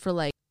scared for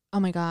like,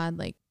 oh my God,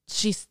 like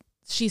she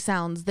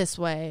sounds this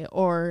way,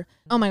 or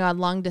oh my God,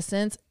 long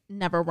distance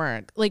never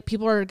work. Like,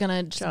 people are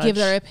going to give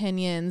their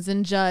opinions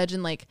and judge,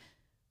 and like,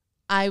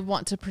 I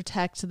want to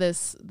protect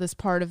this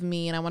part of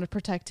me, and I want to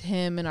protect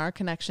him and our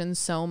connection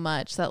so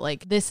much that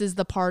like this is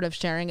the part of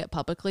sharing it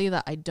publicly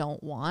that I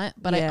don't want,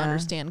 but I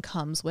understand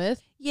comes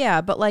with.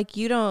 Yeah, but like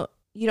you don't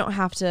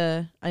have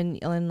to,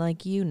 and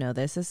like, you know,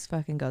 this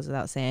fucking goes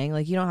without saying,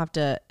 like, you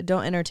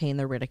don't entertain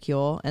the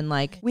ridicule, and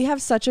like we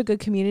have such a good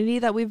community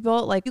that we've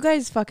built. Like, you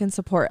guys fucking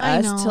support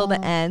us till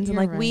the end, and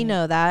like we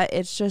know that.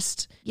 It's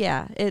just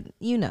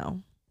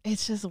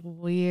it's just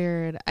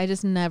weird. I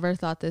just never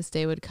thought this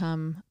day would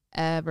come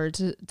ever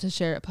to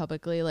share it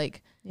publicly.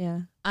 Like,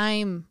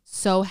 I'm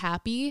so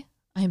happy.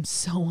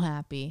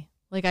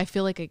 Like, I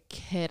feel like a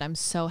kid. I'm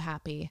so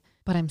happy,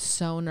 but I'm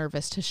so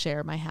nervous to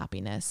share my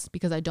happiness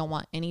because I don't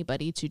want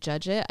anybody to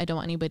judge it. I don't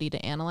want anybody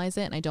to analyze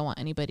it, and I don't want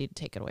anybody to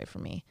take it away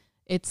from me.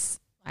 I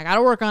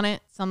gotta work on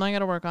it. Something I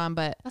gotta work on,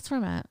 but that's where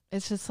I'm at.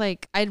 It's just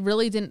like, I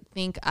really didn't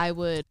think I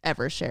would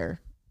ever share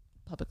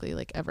publicly,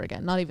 like, ever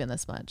again. Not even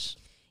this much.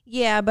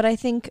 Yeah, but I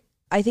think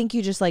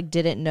you just like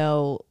didn't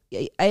know.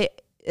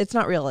 It's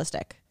not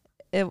realistic.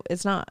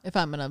 It's not. If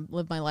I'm going to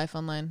live my life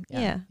online.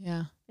 Yeah.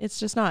 It's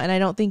just not. And I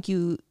don't think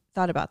you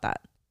thought about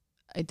that.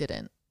 I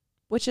didn't.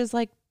 Which is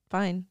like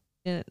fine.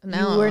 You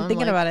weren't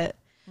thinking about it.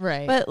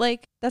 Right. But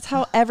like, that's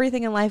how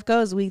everything in life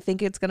goes. We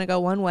think it's going to go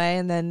one way,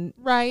 and then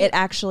it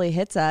actually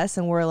hits us,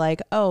 and we're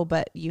like, oh,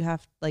 but you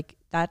have, like,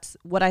 that's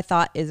what I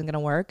thought isn't going to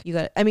work.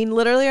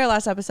 Literally our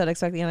last episode,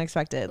 Expect the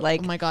Unexpected.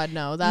 Like, oh my God,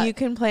 no. You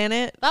can plan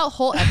it. That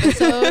whole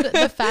episode,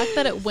 the fact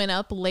that it went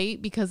up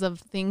late because of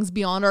things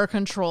beyond our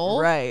control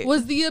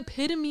was the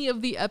epitome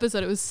of the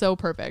episode. It was so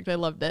perfect. I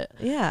loved it.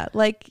 Yeah.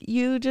 Like,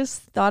 you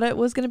just thought it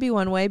was going to be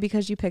one way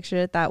because you pictured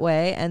it that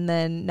way. And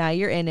then now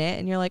you're in it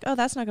and you're like, oh,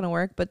 that's not going to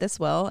work, but this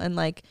will. And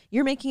like,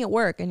 you're making it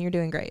work and you're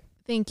doing great.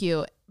 Thank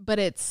you. But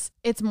it's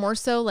more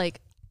so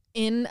like,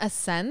 in a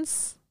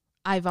sense,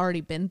 I've already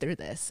been through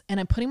this and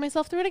I'm putting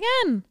myself through it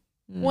again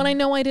when I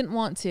know I didn't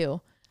want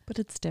to. But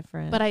it's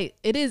different. But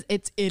it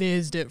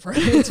is different.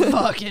 It's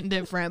fucking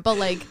different. But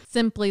like,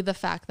 simply the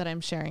fact that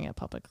I'm sharing it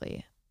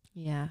publicly.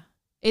 Yeah.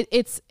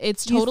 It's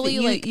totally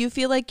like, you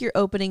feel like you're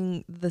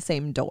opening the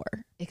same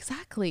door.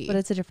 Exactly. But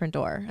it's a different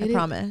door. I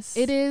promise.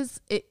 It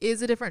is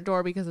a different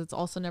door because it's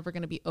also never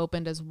going to be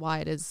opened as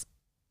wide as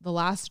the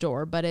last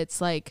door. But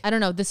it's like, I don't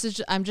know,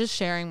 I'm just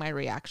sharing my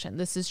reaction.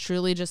 This is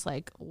truly just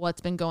like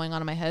what's been going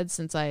on in my head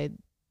since I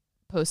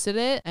posted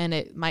it. And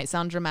it might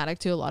sound dramatic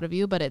to a lot of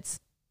you, but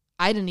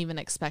I didn't even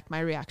expect my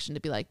reaction to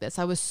be like this.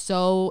 I was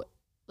so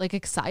like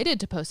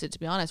excited to post it, to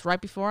be honest. Right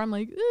before, I'm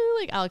like, ooh,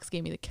 like Alex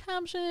gave me the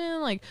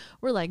caption, like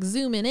we're like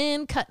zooming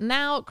in, cutting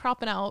out,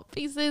 cropping out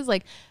faces,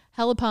 like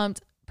hella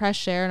pumped, press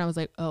share. And I was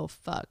like, oh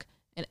fuck.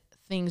 And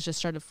things just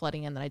started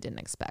flooding in that I didn't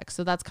expect.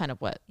 So that's kind of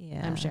what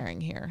I'm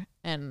sharing here.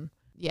 And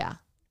yeah.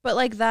 But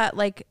like that,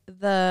 like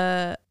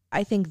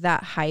I think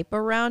that hype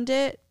around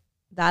it,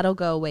 that'll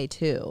go away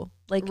too.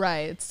 Like,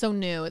 right. It's so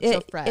new. It's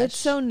so fresh. It's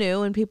so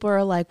new. And people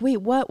are like, wait,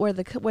 what? Where'd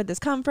this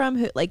come from?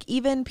 Who, like,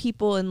 even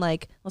people in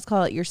like, let's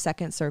call it your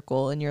second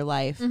circle in your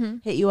life,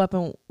 hit you up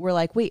and we're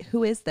like, wait,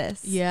 who is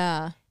this?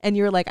 Yeah. And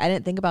you're like, I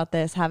didn't think about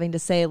this, having to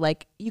say,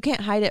 like, you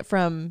can't hide it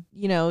from,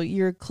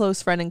 your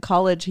close friend in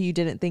college who you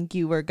didn't think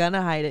you were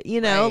gonna hide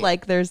it.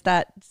 Like there's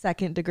that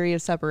second degree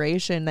of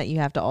separation that you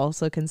have to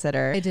also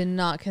consider. I did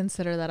not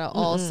consider that at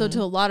all. So to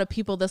a lot of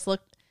people, this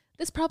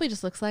probably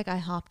just looks like I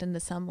hopped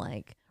into some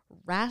like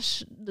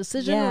rash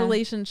decision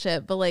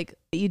relationship, but like,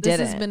 this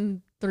has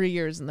been 3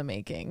 years in the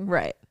making.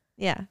 Right.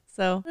 Yeah.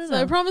 So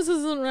I promise this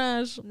isn't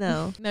rash.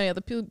 No. No, yeah,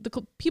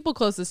 the people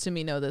closest to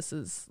me know this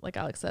is, like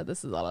Alex said,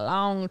 this is a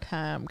long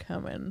time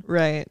coming.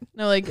 Right.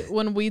 No, like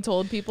when we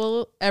told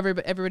people,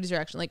 everybody's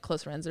reaction, like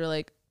close friends, they're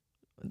like,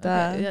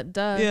 duh. Okay,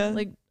 duh. Yeah.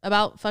 Like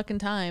about fucking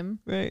time.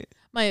 Right.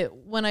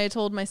 When I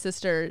told my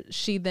sister,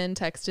 she then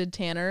texted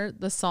Tanner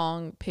the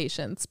song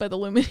Patience by the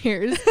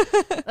Lumineers.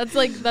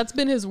 That's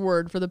been his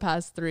word for the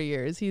past 3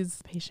 years.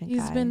 He's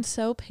been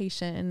so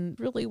patient and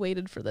really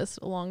waited for this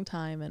a long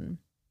time, and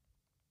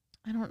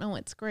I don't know,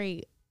 it's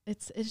great.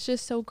 It's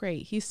just so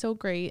great. He's so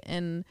great,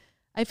 and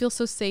I feel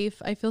so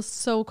safe. I feel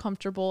so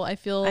comfortable. I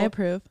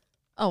approve.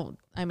 Oh,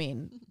 I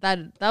mean,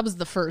 that was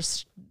the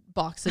first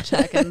box to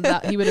check, and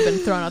that he would have been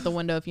thrown out the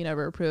window if you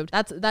never approved.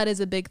 That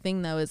is a big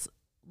thing though, is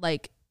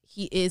like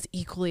he is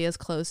equally as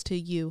close to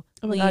you,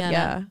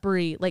 Leanna,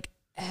 Bree, like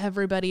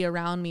everybody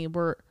around me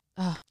were.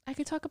 I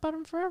could talk about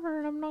him forever,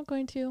 and I'm not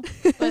going to.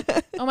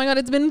 But oh my god,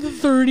 it's been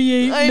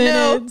 38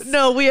 minutes.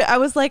 No, I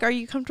was like, "Are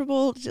you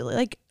comfortable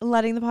like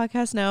letting the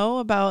podcast know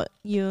about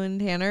you and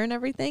Tanner and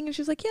everything?" And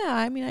she's like, "Yeah,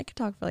 I mean, I could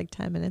talk for like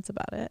 10 minutes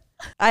about it."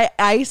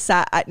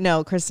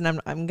 No,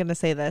 Kristen, I'm gonna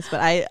say this, but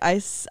I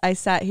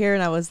sat here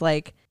and I was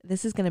like,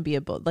 "This is gonna be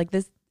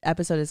this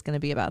episode is gonna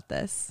be about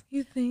this."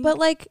 You think? But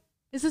like,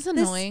 is this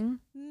annoying?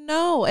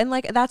 No, and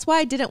like that's why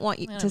I didn't want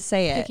you to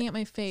say it. Picking at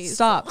my face.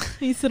 Stop.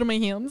 You sit on my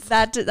hands.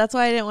 That's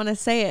why I didn't want to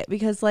say it,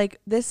 because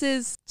like this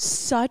is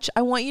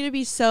I want you to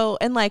be so,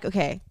 and like,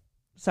 okay,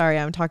 sorry,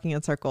 I'm talking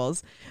in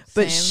circles,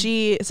 but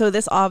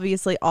this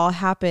obviously all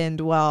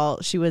happened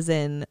while she was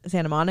in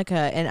Santa Monica,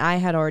 and I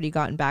had already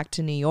gotten back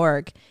to New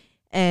York,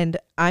 and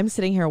I'm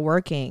sitting here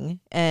working,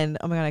 and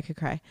oh my god, I could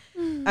cry.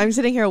 I'm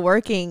sitting here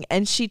working,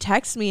 and she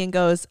texts me and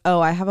goes, "Oh,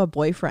 I have a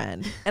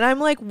boyfriend." And I'm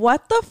like,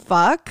 what the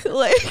fuck?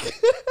 Like,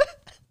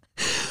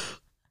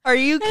 are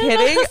you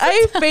kidding?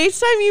 I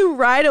FaceTime you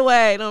right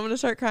away. No, I'm going to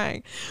start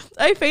crying.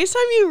 I FaceTime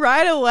you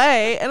right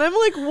away, and I'm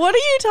like, what are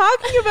you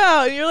talking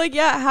about? And you're like,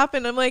 yeah, it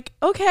happened. I'm like,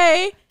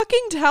 okay,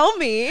 fucking tell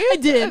me. I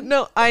did.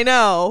 No, I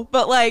know.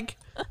 But like,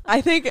 I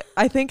think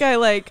I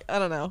like, I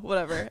don't know,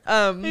 whatever.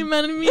 Are you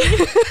mad at me?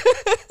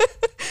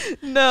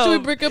 No. Should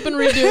we break up and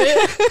redo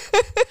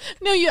it?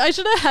 No, I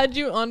should have had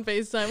you on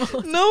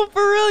FaceTime. No,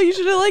 for real. You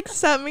should have like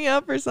set me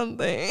up or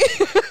something.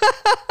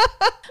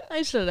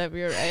 I should have.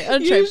 You're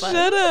right. You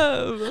should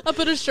have. I'll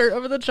put a shirt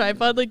over the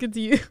tripod like it's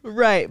you.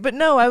 Right. But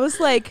no, I was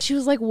like, she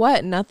was like,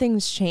 what?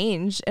 Nothing's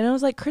changed. And I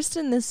was like,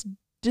 Kristen, this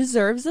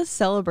deserves a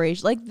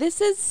celebration. Like, this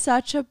is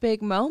such a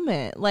big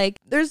moment. Like,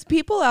 there's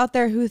people out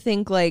there who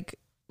think like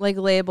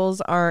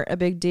labels aren't a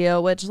big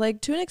deal, which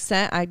like to an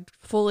extent I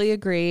fully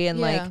agree, and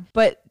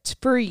but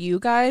for you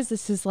guys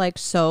this is like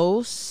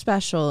so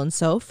special and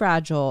so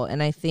fragile,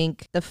 and I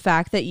think the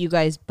fact that you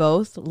guys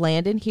both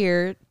landed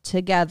here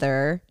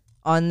together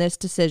on this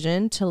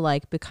decision to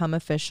like become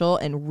official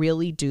and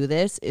really do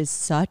this is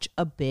such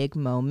a big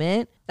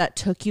moment that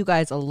took you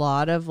guys a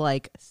lot of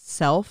like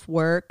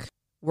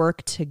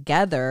work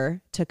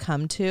together to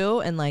come to,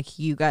 and like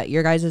your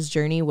guys'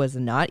 journey was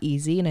not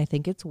easy, and I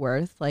think it's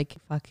worth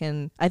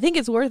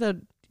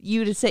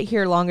you to sit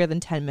here longer than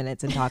 10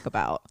 minutes and talk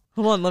about.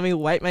 Hold on, let me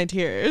wipe my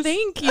tears.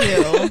 Thank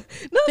you.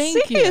 No,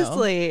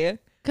 seriously,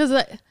 because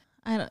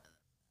I don't,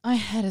 my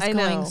head is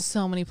going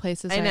so many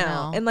places right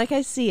now, and like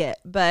I see it,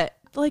 but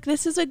like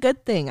this is a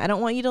good thing. I don't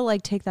want you to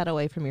like take that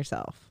away from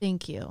yourself.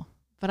 Thank you.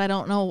 But I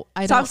don't know.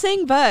 Stop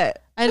saying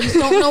but. I just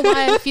don't know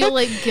why I feel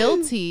like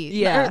guilty.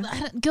 Yeah.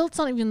 Guilt's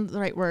not even the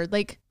right word.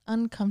 Like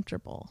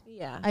uncomfortable.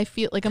 Yeah. I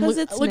feel like look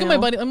at my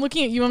body. I'm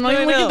looking at you. I'm not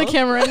even looking at the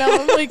camera right now.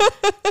 I'm like,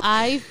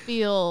 I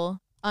feel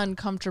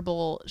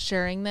uncomfortable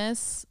sharing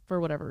this for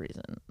whatever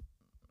reason.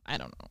 I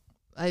don't know.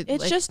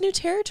 It's just new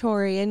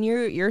territory, and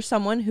you're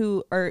someone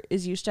who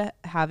is used to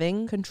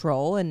having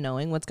control and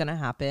knowing what's going to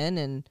happen.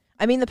 And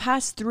I mean, the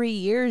past 3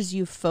 years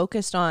you've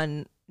focused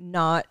on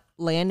not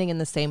landing in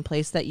the same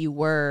place that you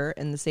were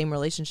in the same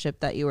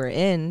relationship that you were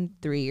in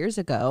 3 years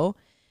ago,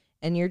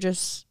 and you're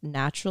just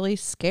naturally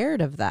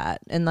scared of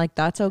that, and like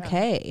that's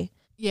okay.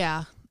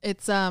 Yeah,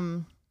 it's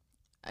I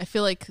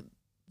feel like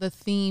the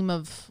theme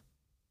of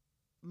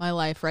my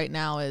life right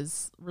now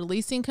is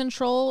releasing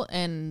control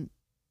and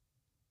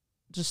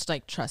just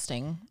like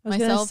trusting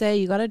myself. I was gonna say,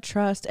 you gotta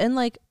trust, and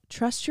like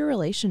trust your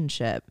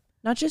relationship,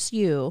 not just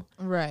you,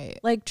 right?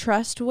 Like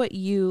trust what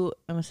you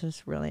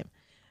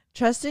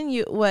trust in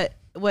you,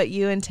 what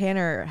you and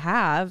Tanner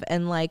have,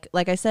 and like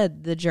I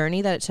said, the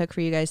journey that it took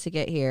for you guys to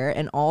get here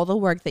and all the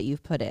work that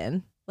you've put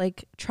in,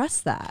 like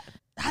trust that.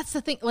 That's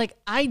the thing. Like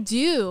I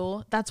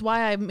do. That's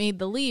why I made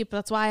the leap.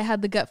 That's why I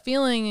had the gut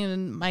feeling,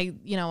 and I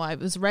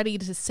was ready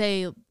to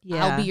say,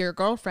 I'll be your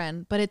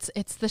girlfriend. But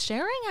it's the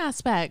sharing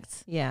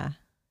aspect. Yeah.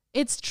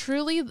 It's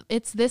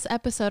this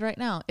episode right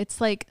now.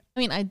 It's like, I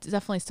mean, I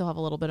definitely still have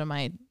a little bit of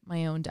my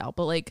own doubt,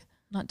 but like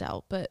not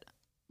doubt, but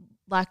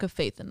lack of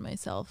faith in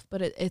myself,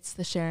 but it's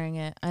the sharing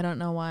it. I don't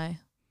know why.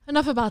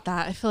 Enough about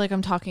that. I feel like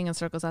I'm talking in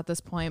circles at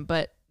this point,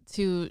 but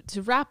to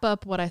wrap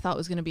up what I thought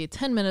was going to be a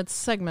 10-minute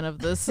segment of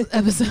this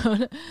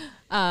episode,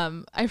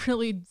 I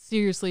really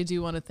seriously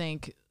do want to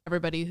thank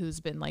everybody who's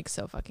been like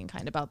so fucking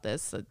kind about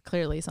this.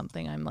 Clearly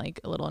something I'm like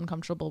a little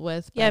uncomfortable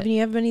with. Yeah, if you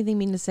have anything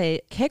mean to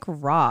say, kick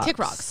rocks. Kick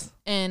rocks.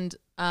 And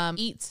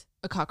eat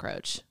a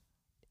cockroach.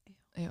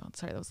 Oh,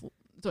 sorry,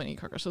 don't eat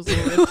cockroach.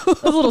 That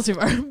was a little too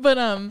far.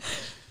 But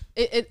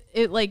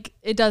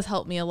it does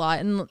help me a lot.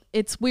 And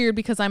it's weird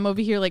because I'm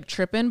over here like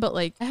tripping, but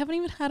like I haven't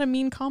even had a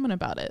mean comment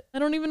about it. I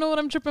don't even know what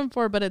I'm tripping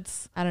for, but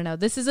I don't know.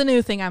 This is a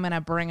new thing I'm going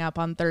to bring up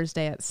on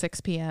Thursday at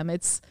 6 p.m.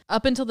 It's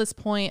up until this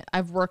point,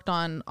 I've worked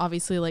on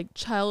obviously like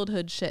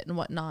childhood shit and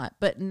whatnot,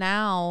 but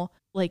now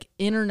like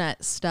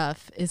internet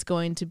stuff is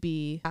going to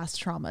be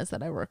past traumas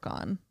that I work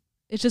on.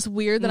 It's just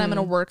weird that I'm going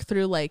to work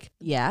through like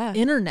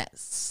internet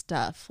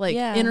stuff, like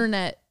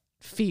internet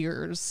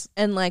fears,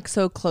 and like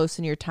so close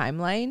in your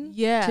timeline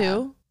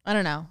too. I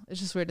don't know, it's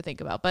just weird to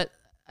think about, but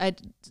I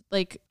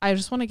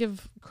just want to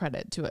give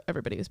credit to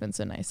everybody who's been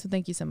so nice, so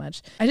thank you so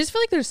much. I just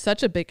feel like there's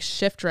such a big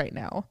shift right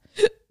now.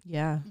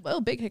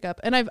 Well, big hiccup.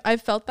 And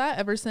I've felt that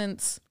ever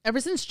since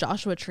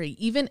Joshua Tree.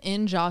 Even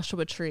in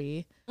Joshua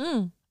Tree,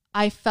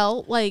 I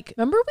felt like,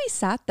 remember we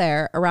sat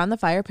there around the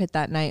fire pit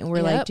that night and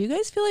we're like, do you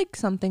guys feel like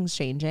something's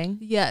changing?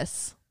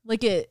 Yes,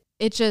 like it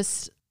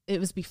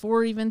was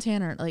before even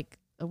Tanner, like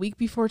a week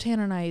before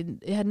Tanner and I.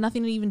 It had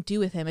nothing to even do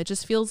with him. It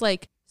just feels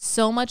like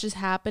so much is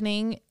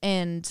happening,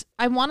 and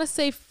I want to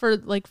say for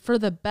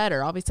the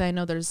better. Obviously I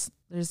know there's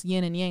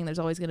yin and yang, there's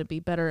always going to be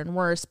better and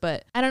worse,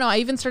 but I don't know, I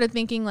even started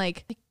thinking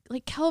like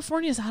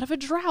California's out of a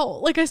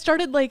drought. Like I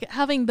started like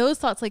having those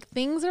thoughts, like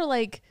things are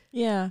like,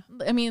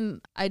 I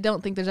mean, I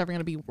don't think there's ever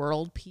going to be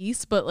world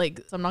peace, but like,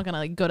 so I'm not going to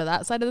like go to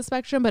that side of the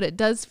spectrum, but it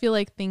does feel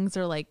like things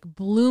are like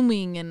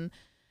blooming, and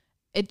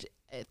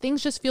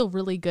things just feel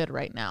really good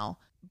right now,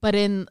 but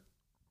in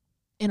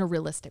a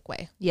realistic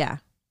way. Yeah.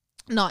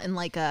 Not in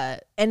like a,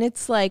 and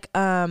it's like,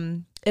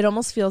 it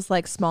almost feels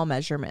like small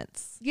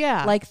measurements.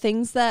 Yeah. Like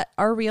things that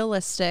are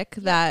realistic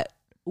that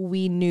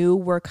we knew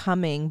were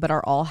coming, but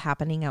are all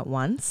happening at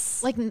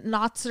once. Like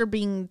knots are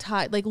being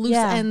tied, like loose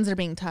ends are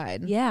being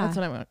tied. Yeah. That's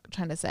what I'm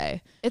trying to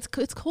say. It's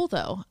cool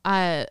though.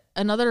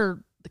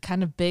 Another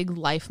kind of big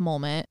life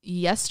moment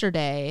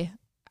yesterday,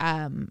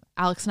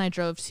 Alex and I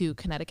drove to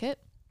Connecticut.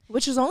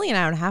 Which is only an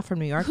hour and a half from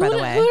New York, by the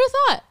way. Who would have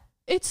thought?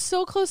 It's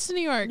so close to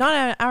New York. Not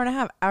an hour and a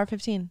half, hour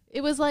 15.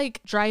 It was like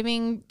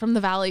driving from the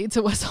valley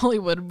to West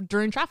Hollywood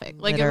during traffic.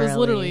 Like it was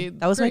literally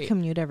that was my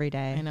commute every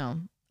day. I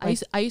know. Like,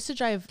 I used to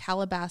drive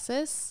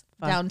Calabasas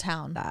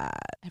downtown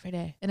every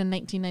day in a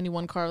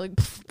 1991 car, like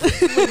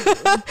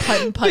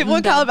putting people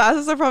in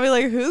Calabasas are probably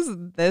like, who's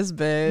this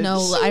bitch?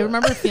 No, I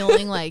remember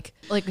feeling like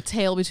a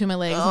tail between my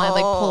legs, and I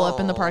like pull up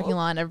in the parking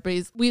lot, and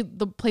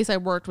the place I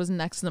worked was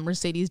next to the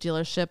Mercedes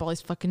dealership, all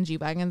these fucking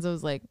G-Wagons. I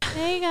was like,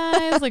 hey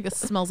guys, like it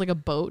smells like a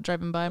boat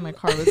driving by. My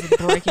car was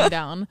breaking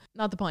down.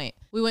 Not the point.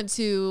 We went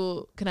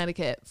to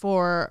Connecticut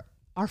for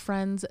our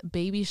friend's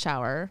baby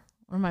shower.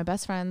 One of my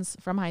best friends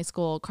from high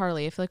school,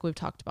 Carly. I feel like we've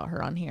talked about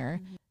her on here.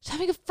 She's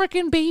having a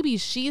freaking baby.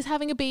 She's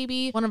having a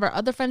baby. One of our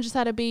other friends just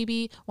had a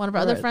baby. One of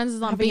our other friends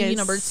is on baby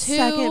number 2.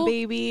 Second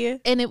baby.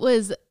 And it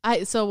was,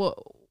 I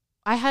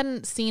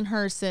hadn't seen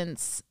her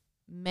since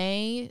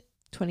May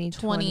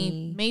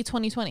 2020. May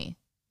 2020.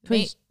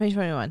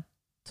 2021.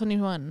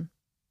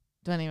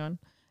 21.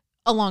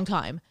 A long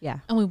time. Yeah.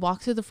 And we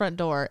walked through the front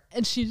door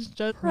and she's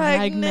just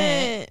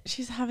pregnant.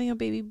 She's having a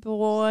baby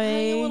boy.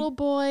 A little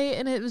boy.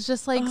 And it was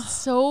just like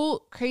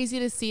so crazy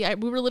to see.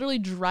 We were literally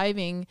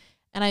driving,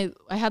 and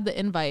I had the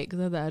invite because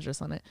I had the address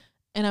on it.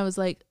 And I was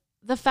like,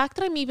 the fact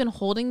that I'm even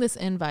holding this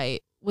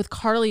invite with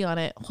Carly on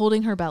it,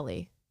 holding her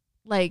belly.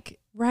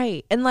 Like,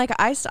 right. And like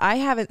I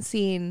haven't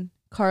seen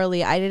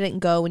Carly. I didn't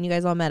go when you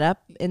guys all met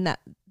up in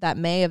that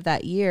May of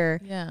that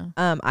year. Yeah.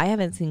 I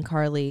haven't seen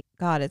Carly.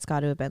 God, it's got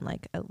to have been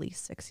like at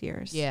least 6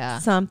 years. Yeah.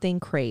 Something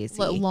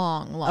crazy.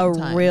 Long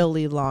time. A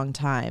really long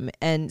time.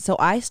 And so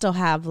I still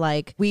have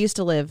like, we used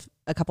to live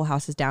a couple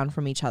houses down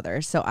from each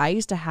other. So I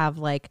used to have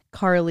like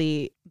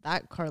Carly.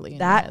 That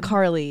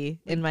Carly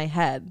in my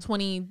head.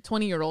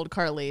 20-year-old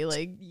Carly.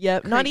 Like,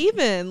 yep. Not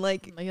even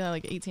like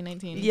 18,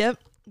 19. Yep.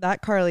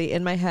 That Carly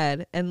in my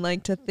head. And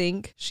like to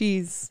think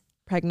she's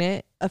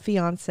pregnant, a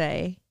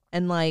fiance,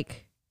 and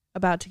like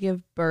about to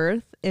give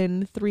birth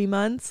in 3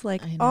 months.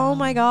 Like, oh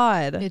my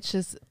God. It's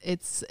just,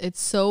 it's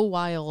so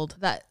wild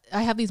that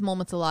I have these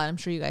moments a lot. I'm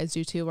sure you guys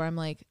do too, where I'm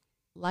like,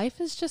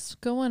 life is just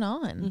going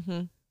on.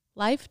 Mm-hmm.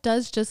 Life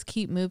does just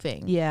keep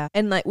moving. Yeah.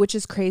 And like, which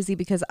is crazy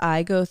because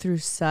I go through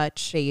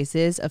such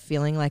phases of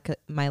feeling like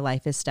my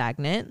life is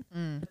stagnant.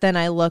 But then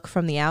I look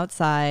from the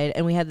outside,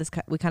 and we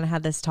kind of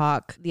had this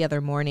talk the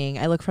other morning.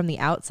 I look from the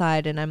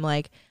outside and I'm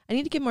like, I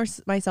need to give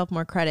myself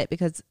more credit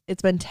because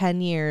it's been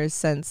 10 years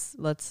since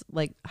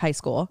high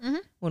school,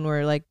 when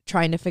we're like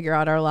trying to figure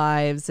out our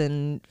lives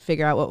and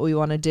figure out what we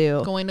want to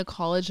do. Going to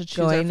college to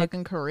choose our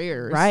fucking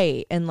careers.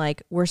 Right. And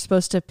like, we're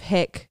supposed to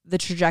pick the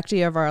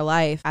trajectory of our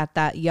life at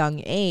that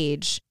young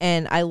age.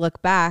 And I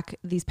look back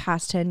these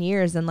past 10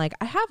 years and like,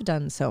 I have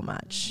done so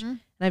much and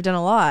I've done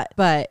a lot,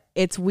 but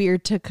it's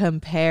weird to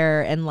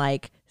compare and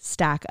like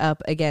stack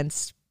up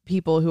against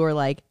people who are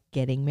like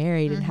getting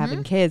married and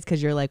having kids,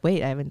 because you're like,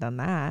 wait, I haven't done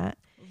that.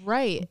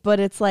 Right. But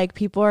it's like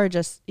you're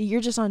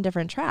just on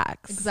different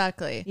tracks.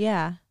 Exactly.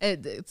 Yeah.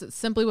 It's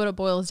simply what it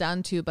boils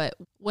down to. But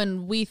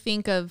when we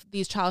think of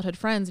these childhood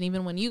friends, and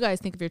even when you guys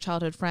think of your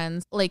childhood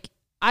friends, like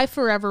I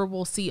forever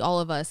will see all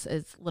of us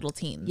as little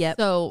teens. Yep.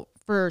 So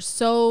for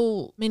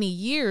so many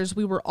years,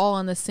 we were all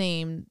on the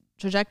same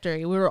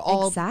trajectory. We were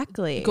all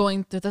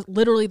going to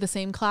literally the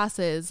same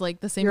classes, like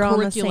the same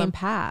curriculum, on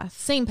the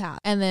same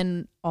path. And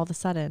then all of a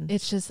sudden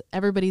it's just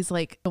everybody's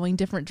like going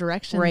different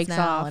directions. Breaks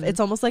now. off. It's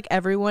almost like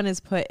everyone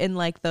is put in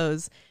like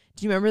those.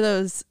 Do you remember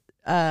those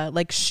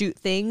like shoot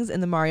things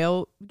in the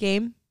Mario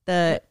game?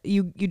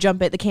 You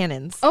jump at the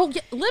cannons. Oh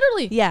yeah,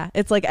 literally. Yeah,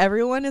 it's like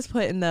everyone is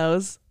put in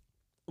those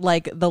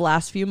like the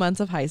last few months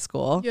of high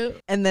school.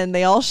 Yep. And then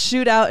they all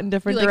shoot out in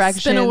different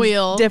directions, spin a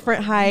wheel,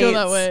 different heights, go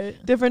that way.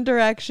 Different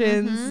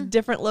directions,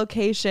 different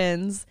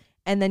locations,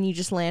 and then you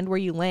just land where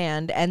you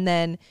land. And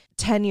then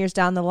 10 years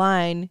down the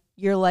line,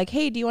 you're like,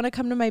 hey, do you want to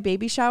come to my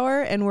baby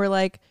shower? And we're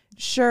like,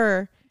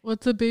 sure.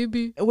 What's a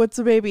baby?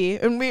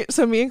 And me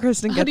and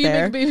Kristen get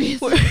there. How do you make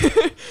babies?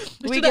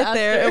 We get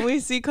there and we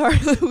see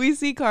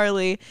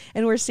Carly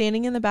and we're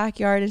standing in the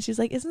backyard and she's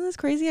like, isn't this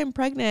crazy? I'm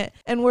pregnant.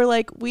 And we're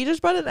like, we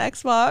just bought an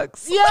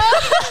Xbox. Yeah.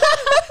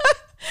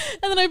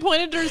 And then I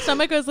pointed to her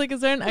stomach. I was like,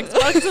 is there an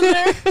Xbox in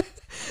there?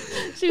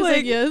 She was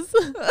like yes.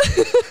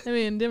 I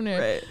mean, damn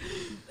near.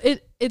 Right.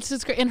 It's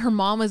just great. And her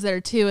mom was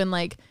there too. And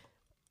like,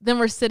 then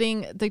we're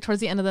sitting like towards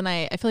the end of the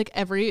night. I feel like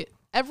every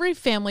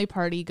family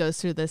party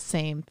goes through the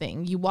same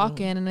thing. You walk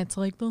in and it's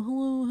like the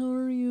hello, how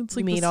are you? It's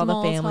like you meet all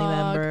the family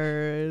talk.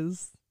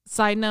 members.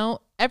 Side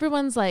note,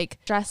 everyone's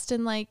like dressed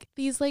in like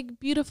these like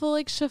beautiful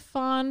like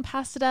chiffon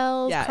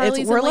pastels. Yeah,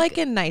 Carly's we're like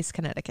in nice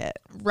Connecticut.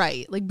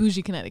 Right, like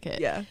bougie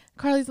Connecticut. Yeah.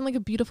 Carly's in like a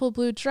beautiful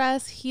blue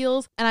dress,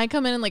 heels, and I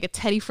come in like a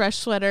Teddy Fresh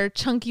sweater,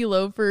 chunky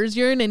loafers.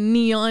 You're in a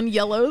neon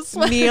yellow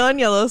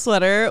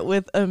sweater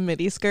with a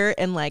midi skirt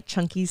and like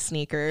chunky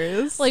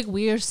sneakers. Like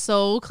we are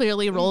so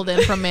clearly rolled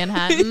in from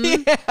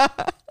Manhattan. Yeah.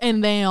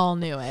 And they all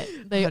knew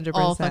it. They 100%.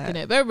 All fucking knew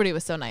it. But everybody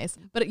was so nice.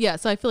 But yeah,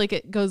 so I feel like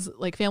it goes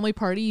like family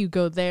party, you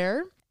go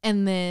there.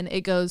 And then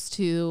it goes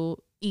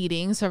to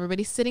eating. So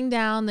everybody's sitting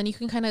down. Then you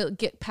can kind of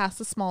get past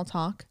the small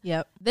talk.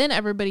 Yep. Then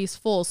everybody's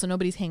full. So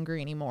nobody's hangry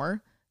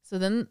anymore. So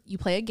then you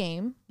play a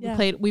game. Yeah.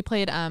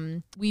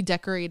 We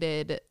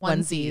decorated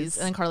onesies.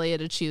 And then Carly had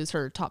to choose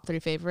her top 3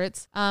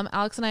 favorites.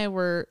 Alex and I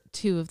were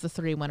 2 of the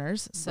 3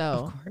 winners. So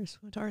of course,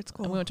 we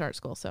went to art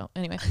school. So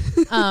anyway,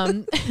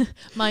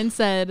 mine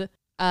said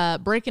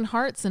breaking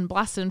hearts and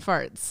blasting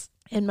farts.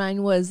 And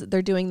mine was,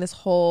 they're doing this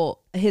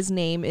whole, his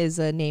name is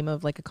a name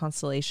of like a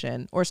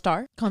constellation or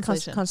star.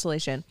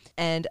 Constellation.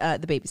 And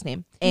the baby's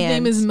name. His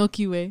name is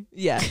Milky Way.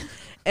 Yeah.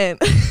 And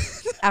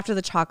after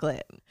the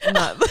chocolate,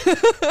 not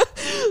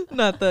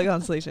the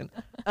constellation.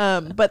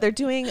 But they're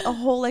doing a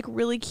whole like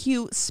really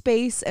cute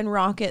space and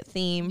rocket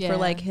theme for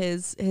like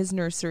his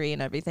nursery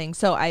and everything.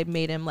 So I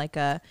made him like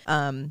a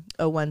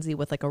onesie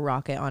with like a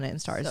rocket on it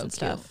and stars and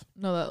stuff. Cute.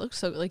 No, that looks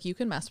so like you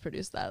can mass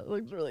produce that. It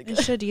looks really good.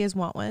 Should you guys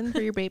want one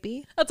for your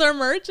baby? That's our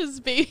merch is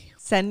B.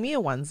 Send me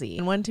a onesie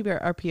and one to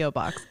our PO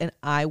box and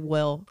I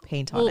will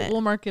paint on it.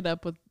 We'll mark it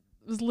up with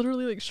it was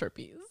literally like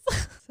Sharpies.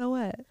 So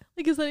what?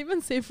 Like, is that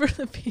even safe for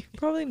the baby?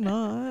 Probably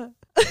not.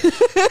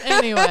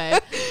 Anyway,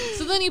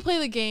 so then you play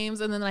the games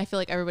and then I feel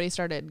like everybody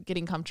started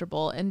getting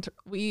comfortable and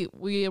we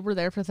were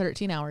there for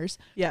 13 hours.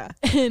 Yeah.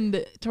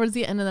 And towards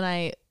the end of the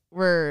night,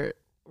 we're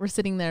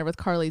sitting there with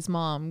Carly's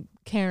mom,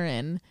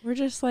 Karen. We're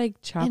just like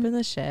chopping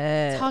the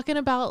shit. Talking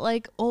about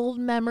like old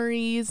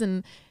memories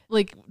and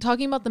like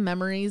talking about the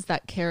memories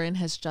that Karen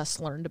has just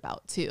learned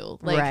about too.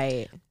 Like,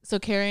 right. So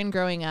Karen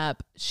growing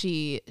up,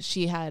 she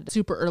had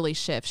super early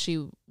shifts.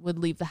 She would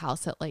leave the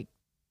house at like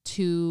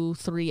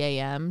 2-3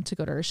 a.m. to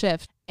go to her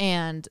shift.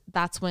 And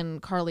that's when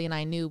Carly and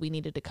I knew we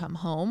needed to come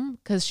home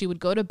because she would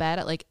go to bed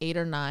at like 8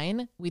 or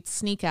 9. We'd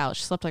sneak out.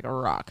 She slept like a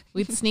rock.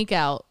 We'd sneak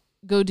out,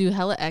 go do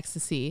hella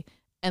ecstasy,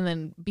 and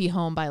then be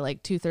home by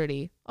like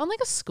 2:30 on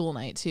like a school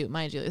night too,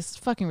 mind you. It's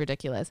fucking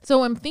ridiculous.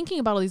 So I'm thinking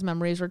about all these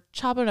memories. We're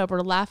chopping it up.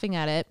 We're laughing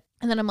at it.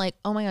 And then I'm like,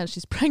 oh my God,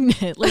 she's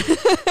pregnant. Like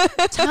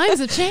times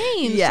have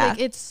changed. Yeah. Like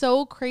it's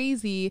so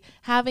crazy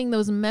having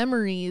those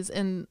memories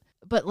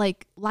but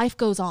like life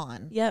goes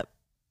on. Yep.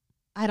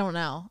 I don't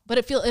know. But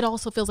it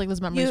also feels like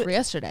those memories were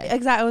yesterday.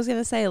 Exactly. I was going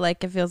to say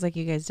like, it feels like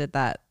you guys did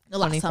that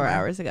 24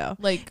 hours ago.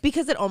 Like,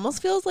 because it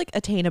almost feels like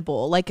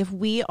attainable. Like if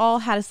we all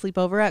had a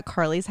sleepover at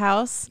Carly's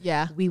house,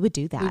 yeah, we would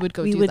do that.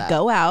 We would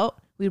go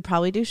out. We would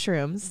probably do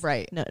shrooms.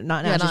 Right. No,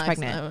 not now. She's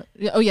pregnant.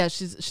 Oh yeah.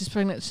 She's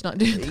pregnant. She's not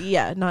doing that.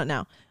 Yeah. Not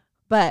now.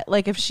 But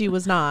like if she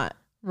was not,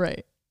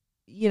 right.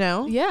 You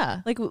know?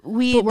 Yeah. Like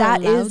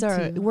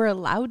we're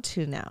allowed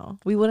to now.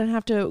 We wouldn't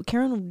have to.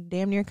 Karen would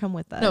damn near come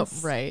with us.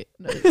 No, right.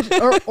 No.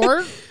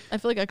 or I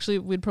feel like actually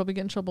we'd probably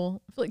get in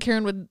trouble. I feel like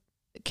Karen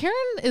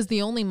is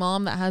the only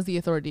mom that has the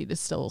authority to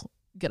still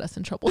get us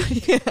in trouble.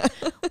 Yeah.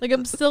 Like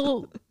I'm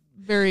still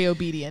very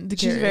obedient to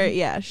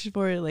Karen. She's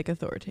very like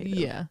authoritative.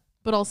 Yeah.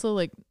 But also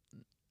like,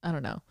 I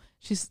don't know.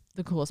 She's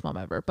the coolest mom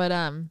ever. But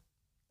I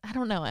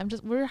don't know.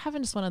 we're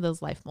having just one of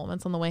those life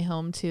moments on the way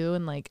home too.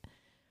 And like,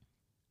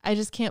 I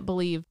just can't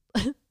believe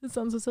It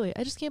sounds so silly.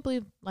 I just can't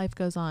believe life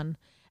goes on.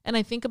 And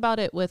I think about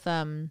it with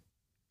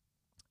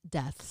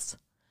deaths.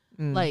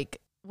 Like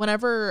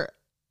whenever,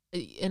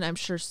 and I'm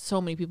sure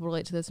so many people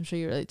relate to this. I'm sure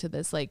you relate to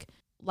this. Like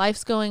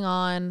life's going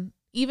on.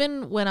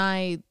 Even when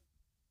I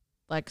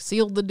like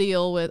sealed the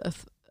deal with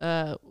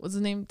what's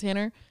his name?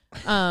 Tanner.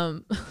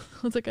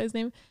 What's that guy's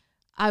name?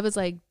 I was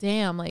like,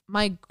 damn, like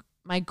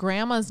my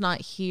grandma's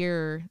not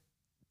here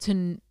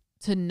to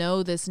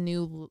know this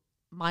new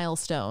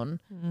milestone.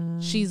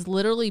 She's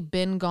literally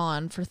been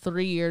gone for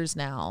 3 years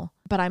now,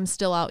 but I'm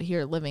still out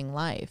here living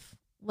life.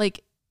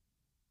 Like,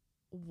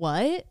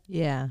 what?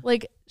 Yeah.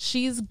 Like,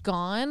 she's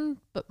gone,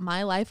 but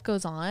my life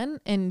goes on,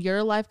 and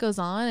your life goes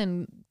on,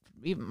 and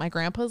even my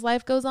grandpa's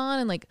life goes on,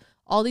 and like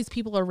all these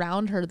people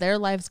around her, their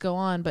lives go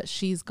on, but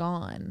she's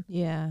gone.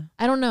 Yeah.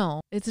 I don't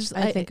know. It's just,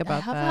 I think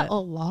about I have that a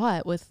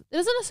lot with, it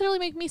doesn't necessarily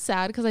make me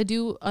sad because I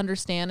do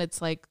understand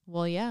it's like,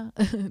 well, yeah,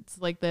 it's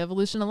like the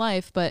evolution of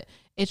life, but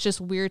it's just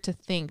weird to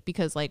think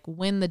because like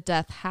when the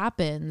death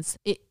happens,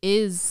 it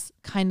is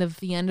kind of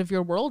the end of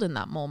your world in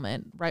that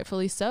moment,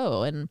 rightfully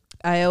so. And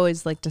I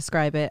always like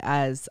describe it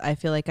as I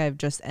feel like I've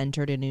just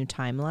entered a new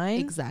timeline.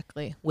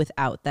 Exactly.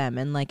 Without them.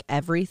 And like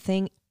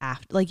everything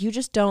after, like you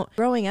just don't,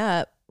 growing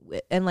up,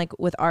 and like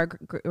with our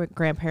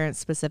grandparents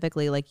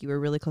specifically, like you were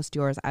really close to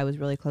yours, I was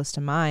really close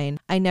to mine.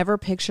 I never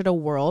pictured a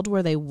world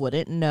where they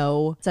wouldn't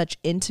know such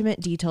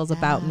intimate details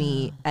about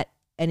me at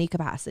any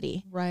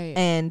capacity. Right.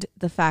 And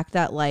the fact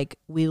that like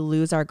we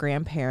lose our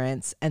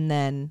grandparents, and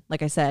then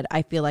like I said,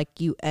 I feel like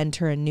you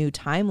enter a new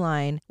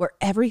timeline where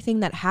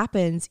everything that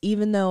happens,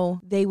 even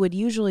though they would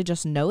usually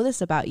just know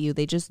this about you,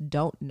 they just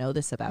don't know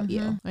this about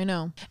you. I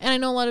know. And I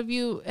know a lot of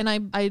you, and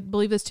I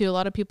believe this too, a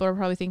lot of people are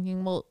probably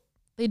thinking, well,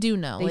 they do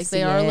know. Like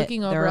they are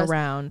looking over us. They're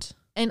around.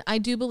 And I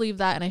do believe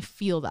that, and I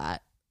feel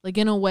that. Like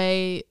in a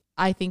way,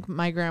 I think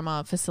my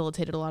grandma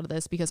facilitated a lot of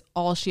this because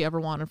all she ever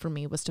wanted from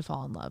me was to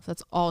fall in love.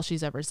 That's all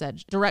she's ever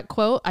said. Direct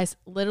quote. I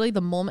literally,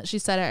 the moment she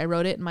said it, I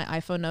wrote it in my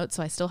iPhone notes,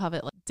 so I still have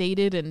it like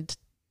dated and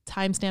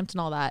time stamped and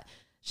all that.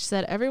 She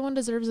said, "Everyone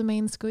deserves a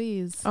main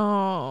squeeze."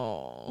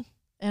 Oh,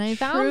 and I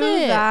found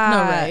it. No,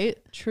 right?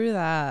 True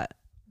that.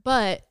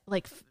 But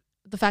like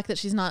the fact that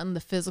she's not in the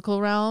physical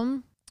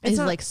realm is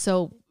like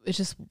so. It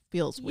just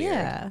feels weird.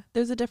 Yeah,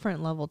 there's a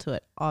different level to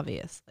it,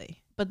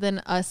 obviously. But then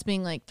us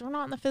being like, they're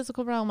not in the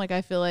physical realm. Like,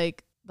 I feel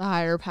like the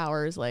higher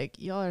powers, like,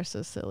 y'all are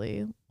so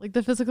silly. Like,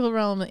 the physical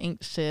realm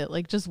ain't shit.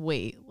 Like, just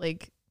wait.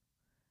 Like,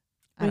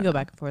 we can go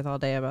back and forth all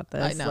day about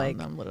this. I know.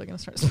 Like, I'm literally going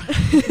to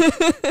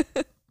start.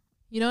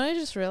 You know what I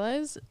just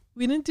realized?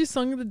 We didn't do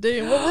song of the day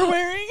and what we're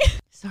wearing.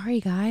 Sorry,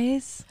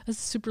 guys. That's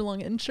a super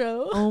long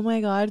intro. Oh, my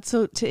God.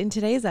 So, in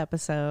today's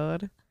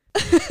episode,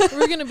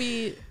 we're going to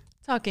be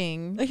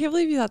talking. I can't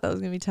believe you thought that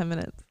was gonna be 10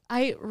 minutes.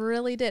 I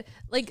really did.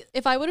 Like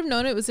if I would have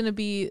known it was gonna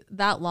be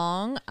that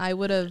long, I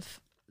would have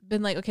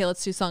been like, okay,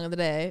 let's do song of the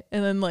day,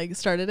 and then like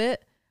started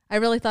it. I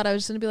really thought I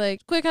was just gonna be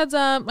like, quick heads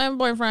up, I have a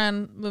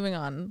boyfriend, moving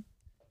on.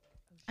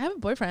 I have a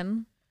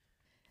boyfriend.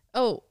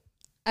 Oh,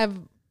 I have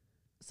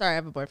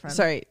a boyfriend.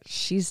 Sorry,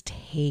 she's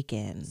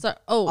taken.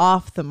 Oh,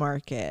 off the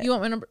market. You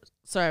want my number?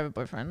 Sorry, I have a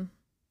boyfriend.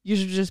 You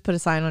should just put a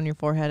sign on your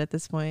forehead at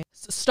this point.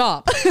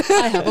 Stop.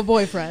 I have a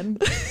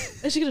boyfriend.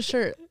 I should get a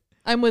shirt.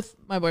 I'm with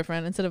my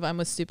boyfriend instead of I'm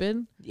with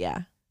stupid.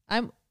 Yeah.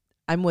 I'm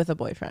with a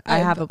boyfriend. I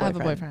have a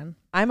boyfriend.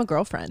 I'm a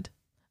girlfriend.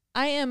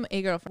 I am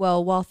a girlfriend.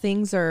 Well, while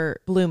things are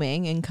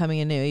blooming and coming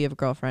anew, you have a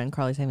girlfriend.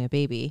 Carly's having a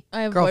baby.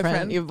 I have a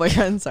boyfriend. You have a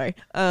boyfriend. Sorry.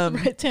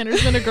 Right,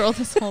 Tanner's been a girl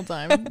this whole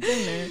time.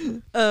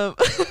 No,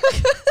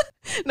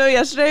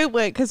 yesterday,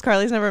 because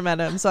Carly's never met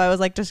him, so I was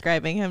like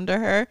describing him to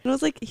her, and I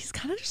was like, he's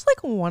kind of just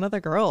like one of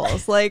the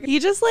girls. Like he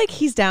just like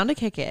he's down to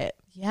kick it.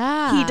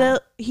 Yeah.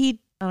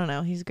 He I don't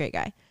know. He's a great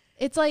guy.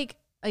 It's like.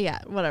 Yeah,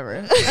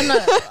 whatever. I'm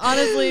not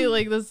honestly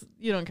like this.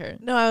 You don't care.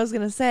 No, I was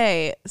gonna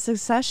say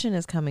Succession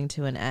is coming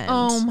to an end.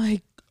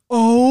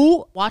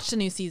 Watch the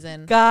new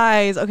season,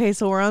 guys. Okay,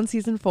 so we're on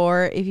season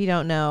 4. If you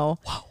don't know,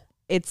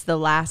 it's the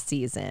last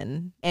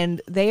season,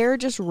 and they are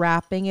just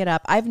wrapping it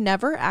up. I've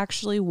never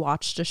actually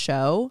watched a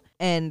show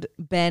and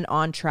been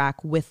on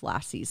track with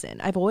last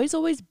season. I've always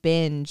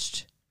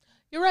binged.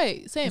 You're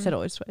right. Same. I said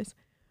always twice.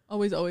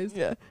 Always.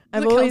 Yeah.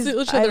 I've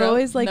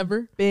always like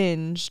never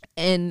binged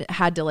and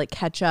had to like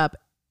catch up.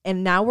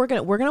 And now we're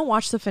gonna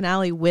watch the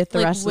finale with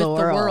the rest of the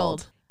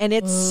world. And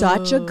it's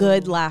such a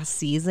good last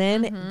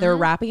season. Mm-hmm. They're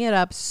wrapping it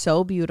up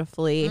so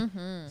beautifully.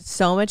 Mm-hmm.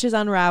 So much is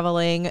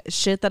unraveling.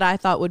 Shit that I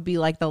thought would be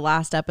like the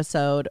last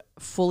episode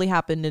fully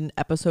happened in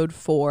episode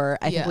 4.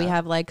 I think we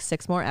have like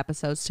 6 more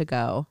episodes to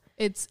go.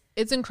 It's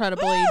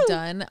incredibly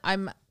done.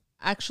 I'm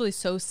actually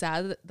so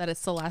sad that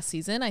it's the last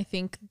season. I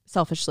think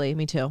selfishly,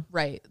 me too.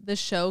 Right. The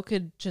show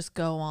could just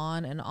go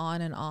on and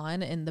on and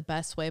on in the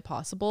best way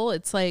possible.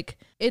 It's like,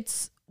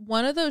 it's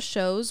one of those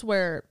shows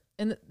where,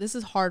 and this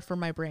is hard for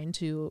my brain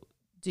to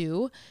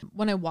do.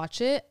 When I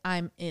watch it,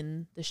 I'm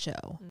in the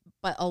show.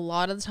 But a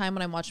lot of the time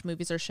when I watch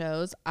movies or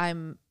shows,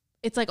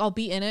 it's like I'll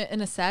be in it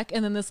in a sec,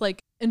 and then this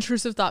like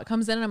intrusive thought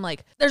comes in and I'm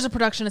like, there's a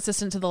production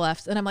assistant to the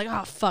left. And I'm like,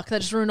 oh, fuck, that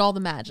just ruined all the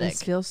magic. It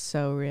feels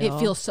so real. It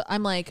feels so,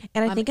 I'm like,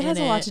 and I think it has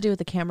a lot to do with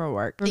the camera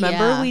work.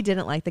 Remember, we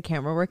didn't like the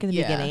camera work in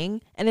the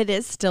beginning, and it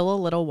is still a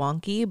little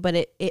wonky, but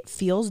it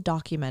feels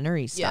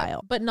documentary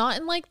style. But not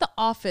in like the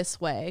Office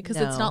way, because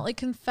it's not like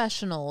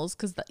confessionals,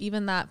 because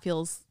even that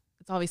feels,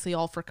 it's obviously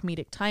all for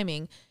comedic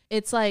timing.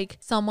 It's like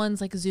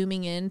someone's like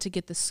zooming in to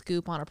get the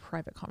scoop on a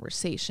private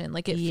conversation.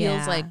 Like it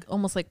feels like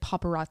almost like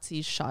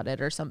paparazzi shot it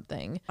or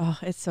something. Oh,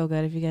 it's so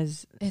good. If you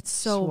guys, it's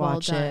so well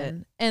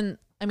done. And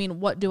I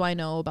mean, what do I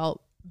know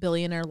about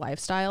billionaire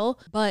lifestyle?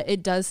 But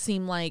it does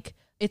seem like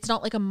it's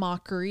not like a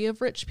mockery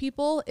of rich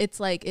people. It's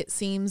like, it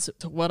seems,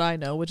 to what I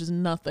know, which is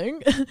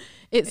nothing,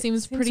 it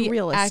seems pretty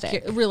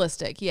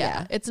realistic.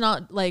 Yeah. It's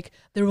not like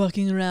they're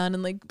walking around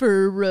in like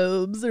fur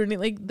robes or anything.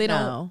 Like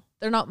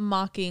they're not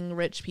mocking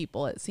rich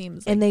people, it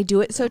seems. And they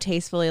do it so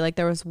tastefully. Like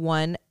there was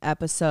one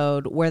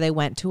episode where they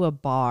went to a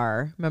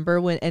bar. Remember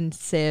when, and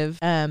Civ,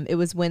 it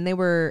was when they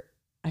were,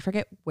 I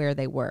forget where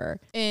they were.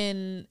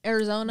 In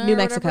Arizona? New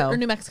Mexico. Or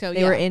New Mexico,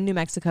 They were in New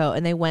Mexico,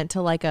 and they went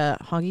to like a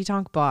honky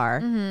tonk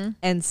bar.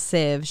 And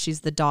Civ,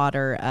 she's the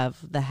daughter of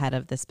the head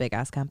of this big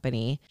ass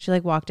company. She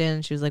like walked in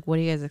and she was like, what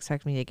do you guys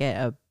expect me to get?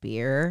 A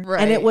beer?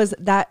 Right. And it was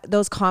that,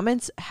 those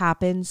comments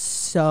happen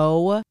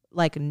so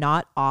like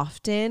not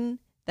often,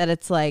 that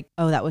it's like,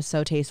 oh, that was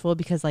so tasteful,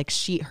 because like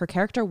her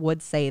character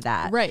would say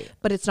that. Right.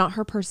 But it's not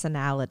her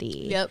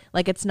personality. Yep.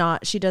 Like it's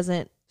not, she's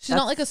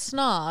not like a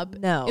snob.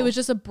 No. It was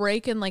just a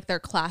break in like their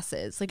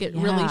classes. Like it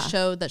really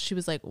showed that she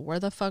was like, where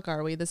the fuck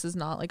are we? This is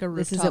not like a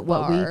rooftop This isn't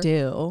what bar. we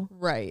do.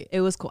 Right.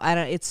 It was cool.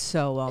 It's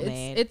so well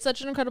made. It's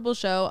such an incredible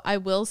show. I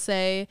will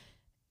say,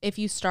 if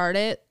you start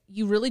it,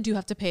 you really do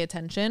have to pay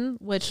attention,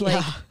 which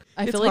like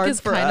I feel like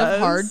is kind of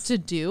hard to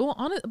do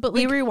on it. But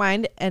like, we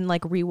rewind and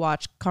like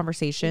rewatch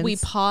conversations. We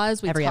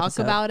pause, we talk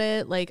episode. about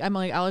it. Like I'm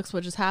like, Alex,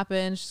 what just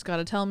happened? She's got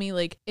to tell me.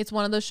 Like it's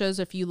one of those shows,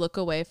 if you look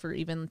away for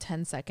even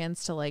 10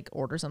 seconds to like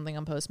order something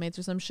on Postmates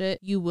or some shit,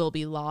 you will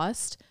be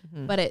lost.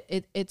 But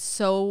it's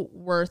so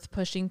worth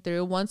pushing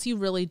through. Once you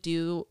really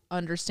do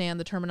understand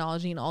the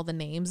terminology and all the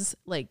names,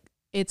 like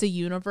it's a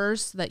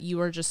universe that you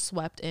are just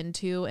swept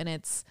into, and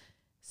it's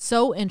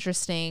so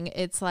interesting.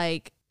 It's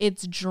like,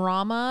 it's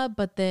drama,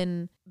 but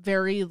then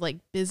very like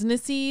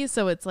businessy.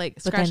 So it's like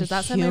scratches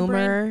that side of my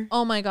brain.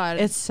 Oh my God.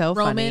 It's so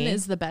Roman funny.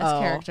 is the best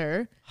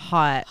character.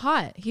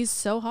 Hot. He's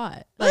so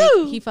hot. Like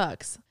he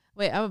fucks.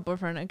 Wait, I have a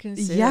boyfriend. I can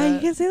say that. You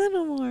can't say that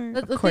no more.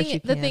 Of course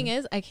you can. The thing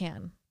is, I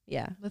can.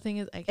 Yeah. The thing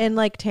is, I can. And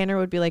like Tanner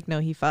would be like, no,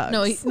 he fucks.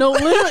 No,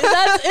 literally,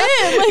 that's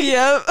it. Like,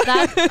 yep.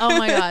 Oh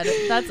my God.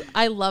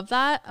 I love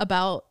that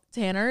about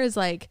Tanner, is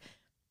like,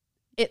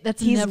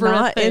 he's never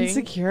not a thing.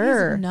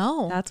 insecure.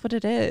 No, that's what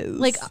it is.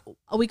 Like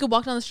we could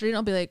walk down the street and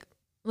I'll be like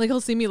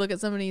he'll see me look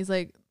at somebody. He's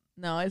like,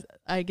 no,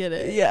 I get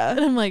it. Yeah. And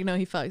I'm like, no,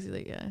 he fucks. He's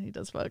like, yeah, he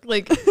does fuck.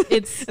 Like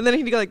it's, and then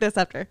he'd go like this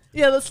after.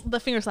 Yeah, the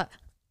finger slap.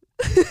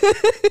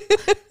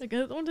 Like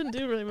I don't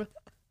do really. But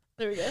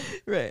there we go.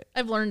 Right.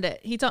 I've learned it.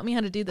 He taught me how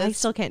to do this. I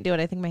still can't do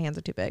it. I think my hands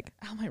are too big.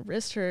 Oh, my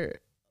wrist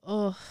hurt.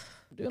 Oh,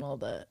 I'm doing all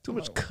that. Too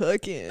much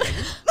cooking.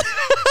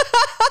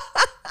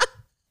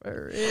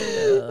 For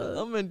real.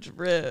 I'm a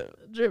drip.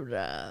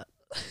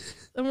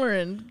 I'm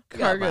wearing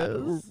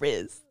cargos.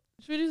 Wrist.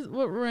 Should we do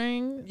what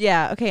ring?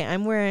 Yeah. Okay.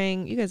 I'm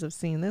wearing. You guys have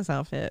seen this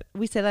outfit.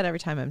 We say that every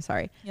time. I'm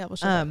sorry. Yeah. We'll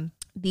show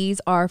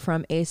these are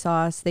from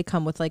ASOS. They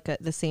come with like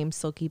the same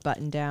silky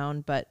button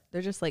down, but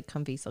they're just like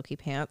comfy silky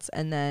pants.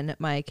 And then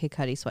my Kid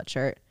Cudi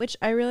sweatshirt, which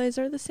I realize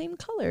are the same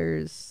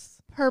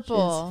colors.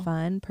 Purple. Which is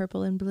fun.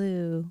 Purple and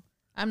blue.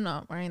 I'm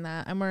not wearing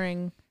that. I'm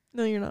wearing.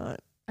 No, you're not.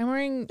 I'm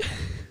wearing.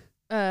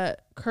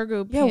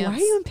 Cargo pants. Yeah, why are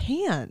you in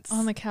pants?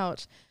 On the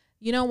couch.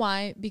 You know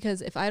why?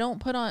 Because if I don't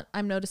put on,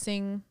 I'm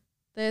noticing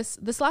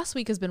this last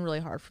week has been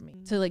really hard for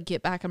me to like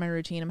get back in my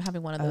routine. I'm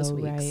having one of those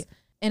weeks. Right.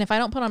 And if I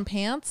don't put on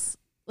pants,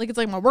 like it's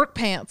like my work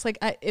pants, like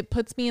it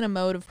puts me in a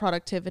mode of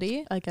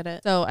productivity. I get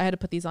it. So I had to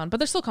put these on, but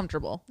they're still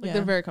comfortable. Like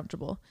they're very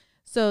comfortable.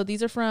 So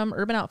these are from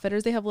Urban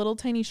Outfitters. They have little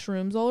tiny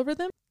shrooms all over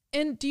them.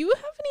 And do you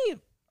have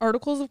any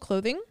articles of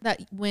clothing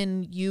that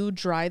when you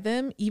dry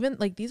them, even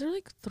like these are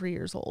like 3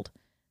 years old,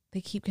 they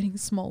keep getting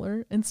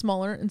smaller and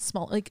smaller and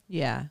smaller. Like,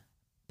 yeah.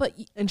 But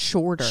and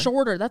shorter.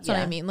 That's what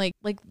I mean. Like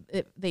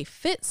they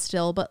fit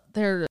still, but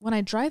when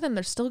I dry them,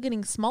 they're still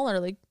getting smaller.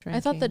 Like I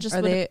thought that just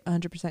are they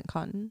 100%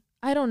 cotton?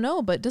 I don't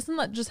know, but doesn't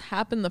that just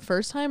happen the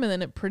first time and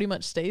then it pretty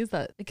much stays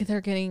that like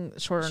they're getting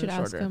shorter and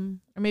shorter? Ask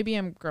him. Or maybe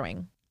I'm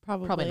growing.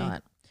 Probably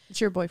not.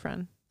 It's your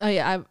boyfriend. Oh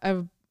yeah, I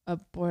have a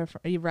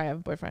boyfriend. You're right, I have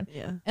a boyfriend.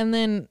 Yeah. And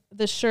then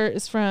the shirt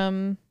is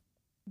from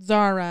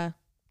Zara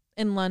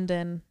in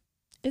London.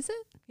 Is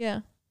it?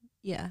 Yeah.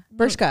 Yeah.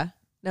 Bershka.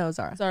 No,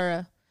 Zara.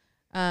 Zara.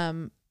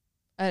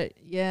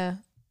 Yeah.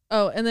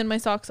 Oh, and then my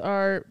socks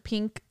are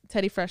pink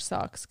Teddy Fresh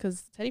socks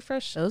because Teddy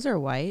Fresh. Those are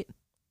white.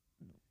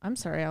 I'm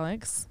sorry,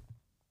 Alex.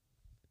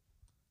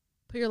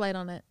 Put your light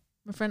on it.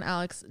 My friend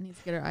Alex needs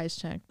to get her eyes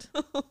checked.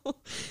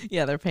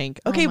 Yeah, they're pink.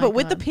 Okay, but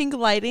with the pink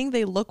lighting,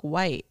 they look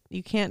white.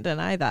 You can't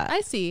deny that.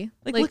 I see.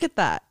 Like look at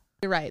that.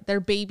 You're right. They're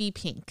baby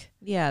pink.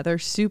 Yeah, they're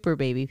super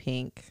baby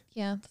pink.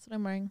 Yeah, that's what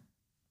I'm wearing.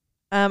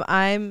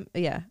 I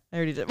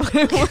already did. We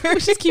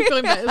just keep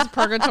going back. It's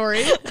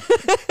purgatory.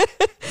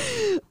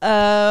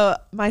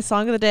 My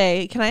song of the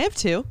day. Can I have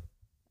two?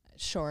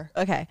 Sure.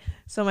 Okay.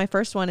 So my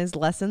first one is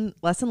Lesson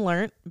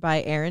Learned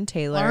by Aaron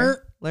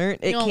Taylor. Learned.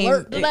 It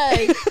came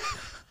today.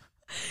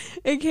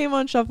 It came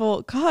on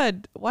shuffle.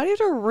 God, why do you have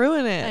to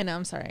ruin it? I know,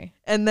 I'm sorry.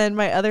 And then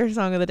my other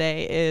song of the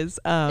day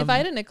is if I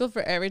had a nickel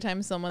for every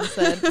time someone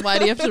said, why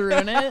do you have to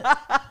ruin it?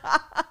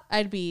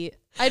 I'd be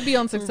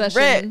on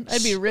Succession.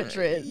 I'd be rich.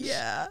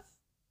 Yeah.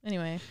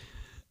 Anyway.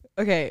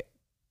 Okay.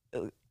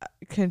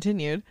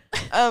 Continued.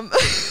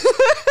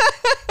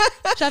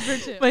 Chapter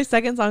 2. My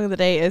second song of the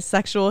day is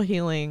Sexual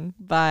Healing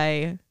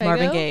by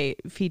Marvin Gaye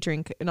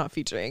not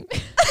featuring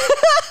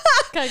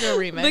Kygo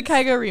remix. The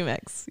Kygo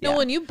remix. No,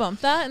 when you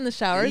bumped that in the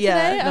shower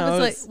today, I was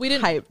like, we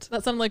didn't hyped.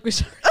 That sounded like we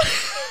showered.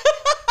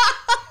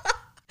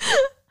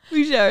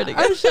 We showered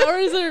together. Our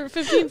showers are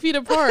 15 feet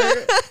apart.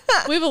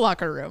 We have a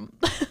locker room.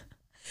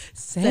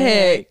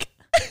 Sick.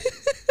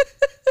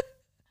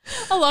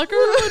 A locker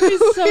room would be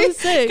so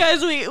sick.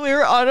 Guys, we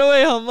were on our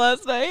way home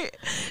last night,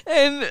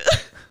 and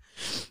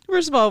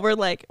first of all,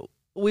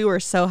 we were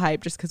so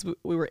hyped just because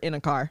we were in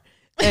a car.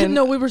 And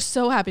no, we were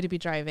so happy to be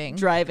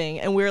driving,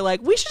 and we were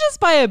like, we should just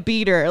buy a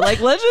beater.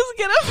 Like, let's just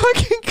get a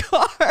fucking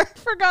car.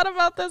 Forgot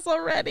about this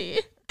already.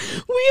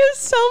 We have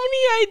so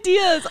many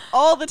ideas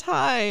all the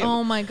time.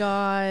 Oh my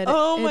god.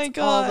 Oh my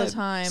god. All the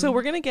time. So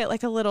we're gonna get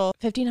like a little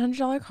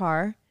 $1,500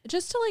 car.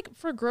 Just to like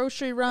for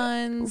grocery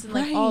runs and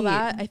like all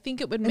that. I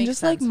think it would make and just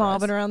sense like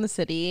mobbing around the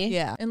city.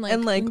 Yeah. And like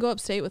we can go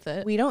upstate with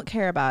it. We don't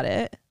care about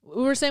it.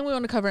 We were saying we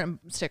want to cover it in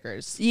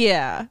stickers.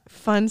 Yeah.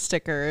 Fun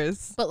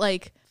stickers. But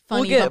like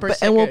funny bumper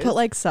stickers. And we'll put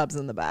like subs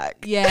in the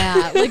back.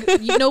 Yeah.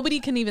 Like nobody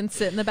can even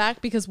sit in the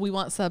back because we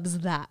want subs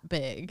that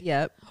big.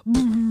 Yep.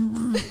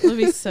 It'll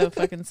be so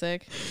fucking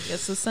sick. Yeah,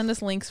 so send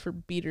us links for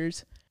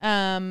beaters.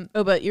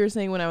 But you were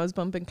saying when I was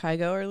bumping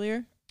Kygo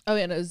earlier? Oh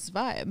yeah, no, it was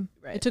Vibe.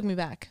 Right. It took me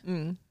back.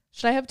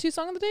 Should I have two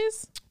song of the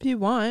days? If you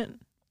want.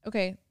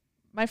 Okay.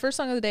 My first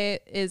song of the day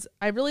is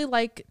I really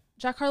like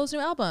Jack Harlow's new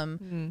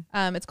album.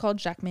 It's called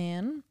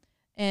Jackman.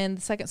 And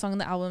the second song on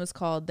the album is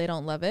called They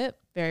Don't Love It.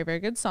 Very, very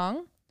good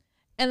song.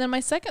 And then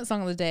my second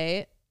song of the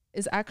day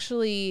is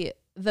actually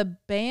the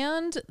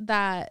band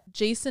that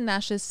Jason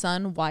Nash's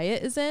son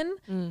Wyatt is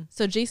in.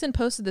 So Jason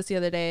posted this the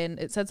other day and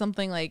it said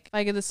something like, if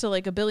I get this to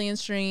like 1 billion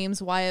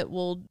streams, Wyatt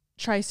will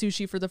try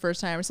sushi for the first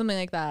time or something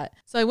like that.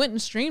 So I went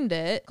and streamed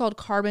it. It's called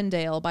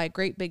Carbondale by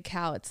Great Big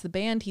Cow. It's the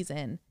band he's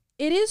in.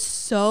 It is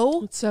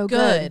so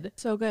good.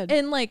 So good.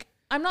 And like,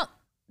 I'm not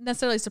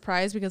necessarily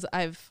surprised because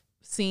I've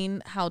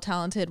seen how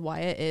talented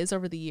Wyatt is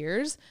over the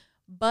years.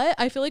 But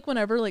I feel like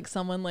whenever like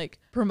someone like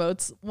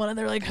promotes one of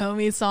their like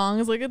homie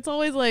songs, like it's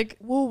always like,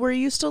 well, we're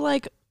used to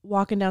like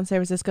walking down San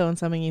Francisco and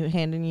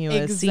handing you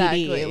a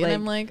CD. And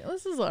I'm like,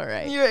 this is all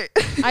right. You're right.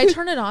 I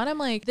turn it on. I'm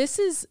like,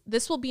 this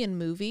will be in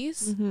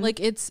movies. Like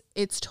it's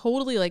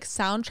totally like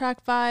soundtrack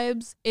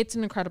vibes. It's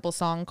an incredible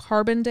song.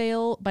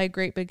 Carbondale by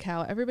Great Big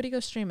Cow. Everybody go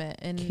stream it.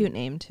 And cute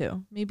name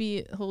too.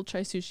 Maybe he'll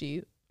try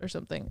sushi or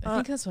something. I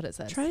think that's what it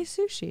says. Try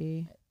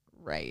sushi.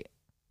 Right.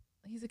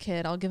 He's a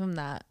kid. I'll give him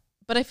that.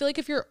 But I feel like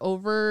if you're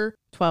over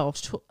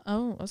 12, I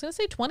was going to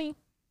say 20.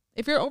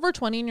 If you're over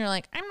 20 and you're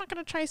like, I'm not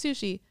going to try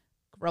sushi,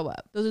 grow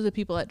up. Those are the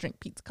people that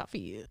drink Pete's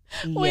coffee.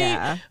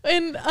 Yeah. Wait,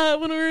 and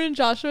when we were in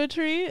Joshua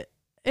Tree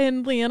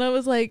and Leanna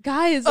was like,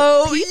 guys,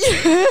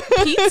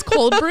 Pete's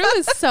cold brew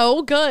is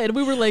so good.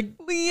 We were like,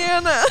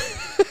 Leanna.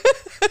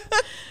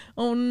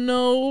 Oh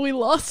no, we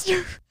lost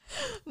her.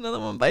 Another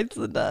one bites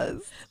the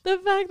dust. The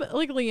fact that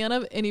like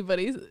Leanna, if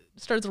anybody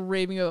starts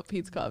raving about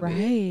Pete's coffee.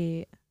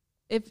 Right.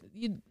 If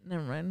you,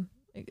 never mind.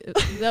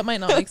 That might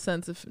not make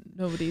sense if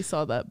nobody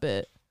saw that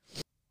bit.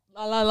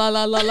 La la la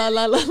la la la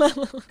la la.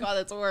 God,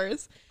 that's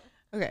worse.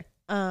 Okay.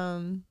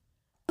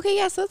 Okay,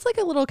 yeah, so it's like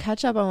a little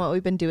catch up on what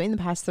we've been doing the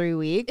past 3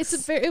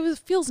 weeks.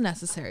 Feels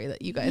necessary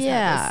that you guys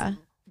have this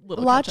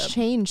little lots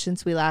changed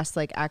since we last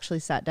like actually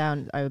sat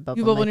down. I would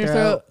you bubble in your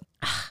throat.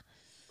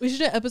 We should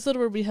do an episode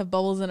where we have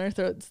bubbles in our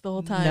throats the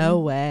whole time. No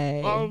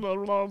way. I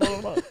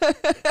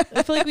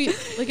feel like we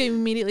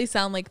immediately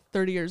sound like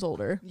 30 years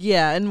older.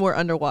 Yeah, and we're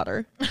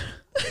underwater.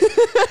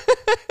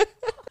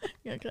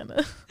 Yeah, kind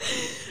of.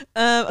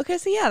 Okay,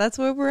 so yeah, that's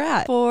where we're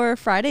at for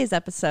Friday's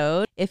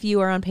episode. If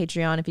you are on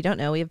Patreon, if you don't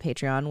know, we have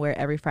Patreon where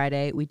every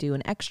Friday we do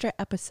an extra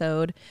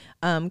episode,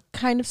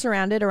 kind of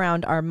surrounded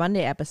around our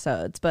Monday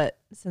episodes. But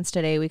since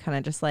today we kind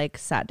of just like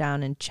sat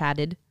down and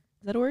chatted.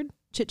 Is that a word?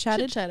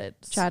 Chit-chatted?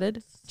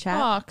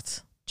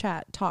 Talked.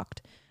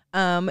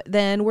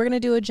 Then we're going to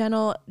do a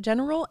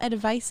general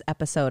advice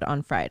episode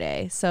on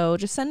Friday. So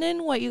just send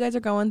in what you guys are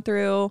going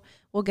through.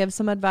 We'll give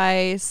some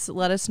advice.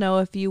 Let us know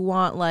if you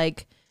want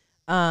like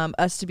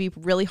us to be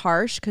really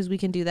harsh, because we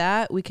can do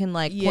that. We can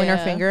like point our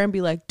finger and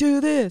be like,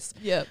 do this.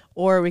 Yep.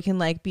 Or we can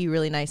like be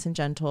really nice and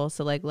gentle.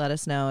 So like let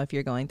us know if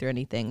you're going through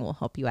anything. We'll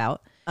help you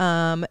out.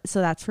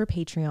 So that's for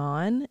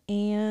Patreon.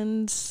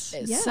 And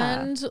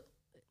send,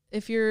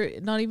 if you're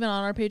not even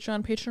on our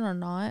Patreon or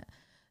not,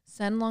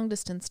 send long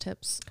distance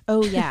tips.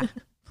 Oh yeah.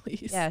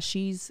 Please. Yeah,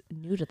 she's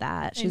new to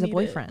that. She's a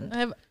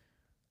boyfriend.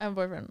 I have a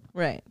boyfriend.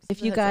 Right.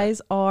 If you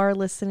guys are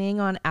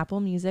listening on Apple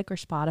Music or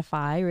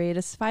Spotify, rate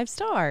us 5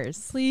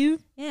 stars. Please.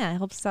 Yeah, it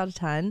helps us out a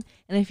ton.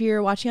 And if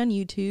you're watching on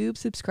YouTube,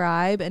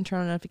 subscribe and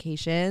turn on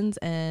notifications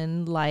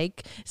and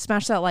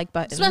smash that like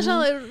button. Smash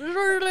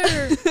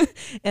that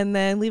and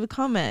then leave a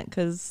comment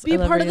because be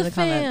part of the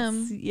fam.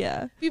 Comments.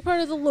 Yeah. Be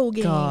part of the low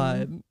gang.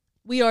 God.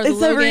 We are the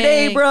it's low every gang.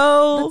 day,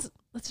 bro.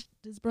 That's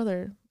his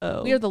brother.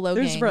 Oh. We are the low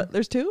gang.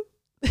 There's 2?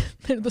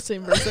 They're the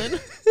same person.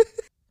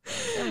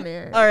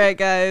 All right,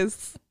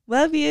 guys.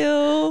 Love you.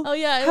 Oh,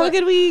 yeah. Have a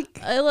good week.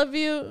 I love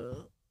you.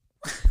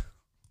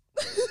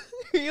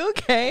 Are you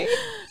okay?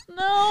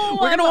 No.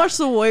 We're going to watch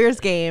the Warriors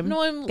game.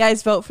 No,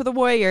 Guys, vote for the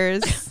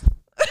Warriors.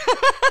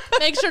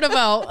 Make sure to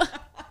vote.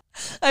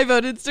 I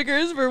voted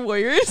stickers for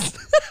Warriors.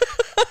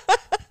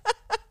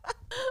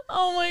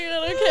 Oh, my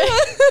God. Okay.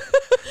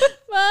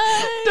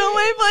 Bye. Don't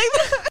wave like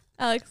that.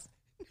 Alex.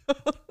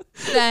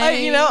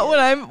 You know,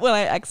 when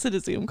I exit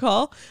a Zoom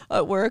call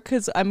at work,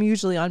 because I'm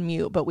usually on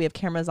mute, but we have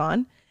cameras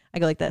on, I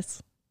go like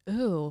this.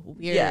 Ooh,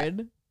 weird. Yeah.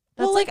 That's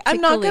well, like I'm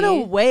not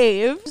gonna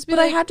wave, but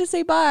I have to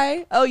say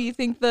bye. Oh, you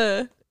think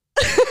you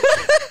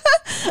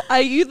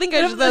think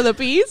I just know the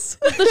piece?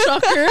 The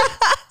shocker.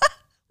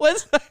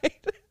 What's that?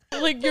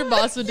 Like your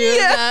boss would do it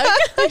back.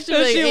 Like she'd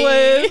be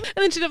like, would.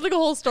 And then she'd have like a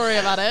whole story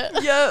about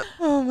it. Yep.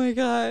 Oh my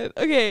God.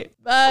 Okay.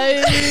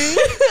 Bye.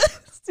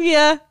 See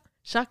ya.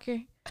 Shocker.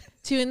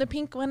 2 in the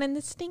pink, 1 in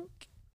the stink.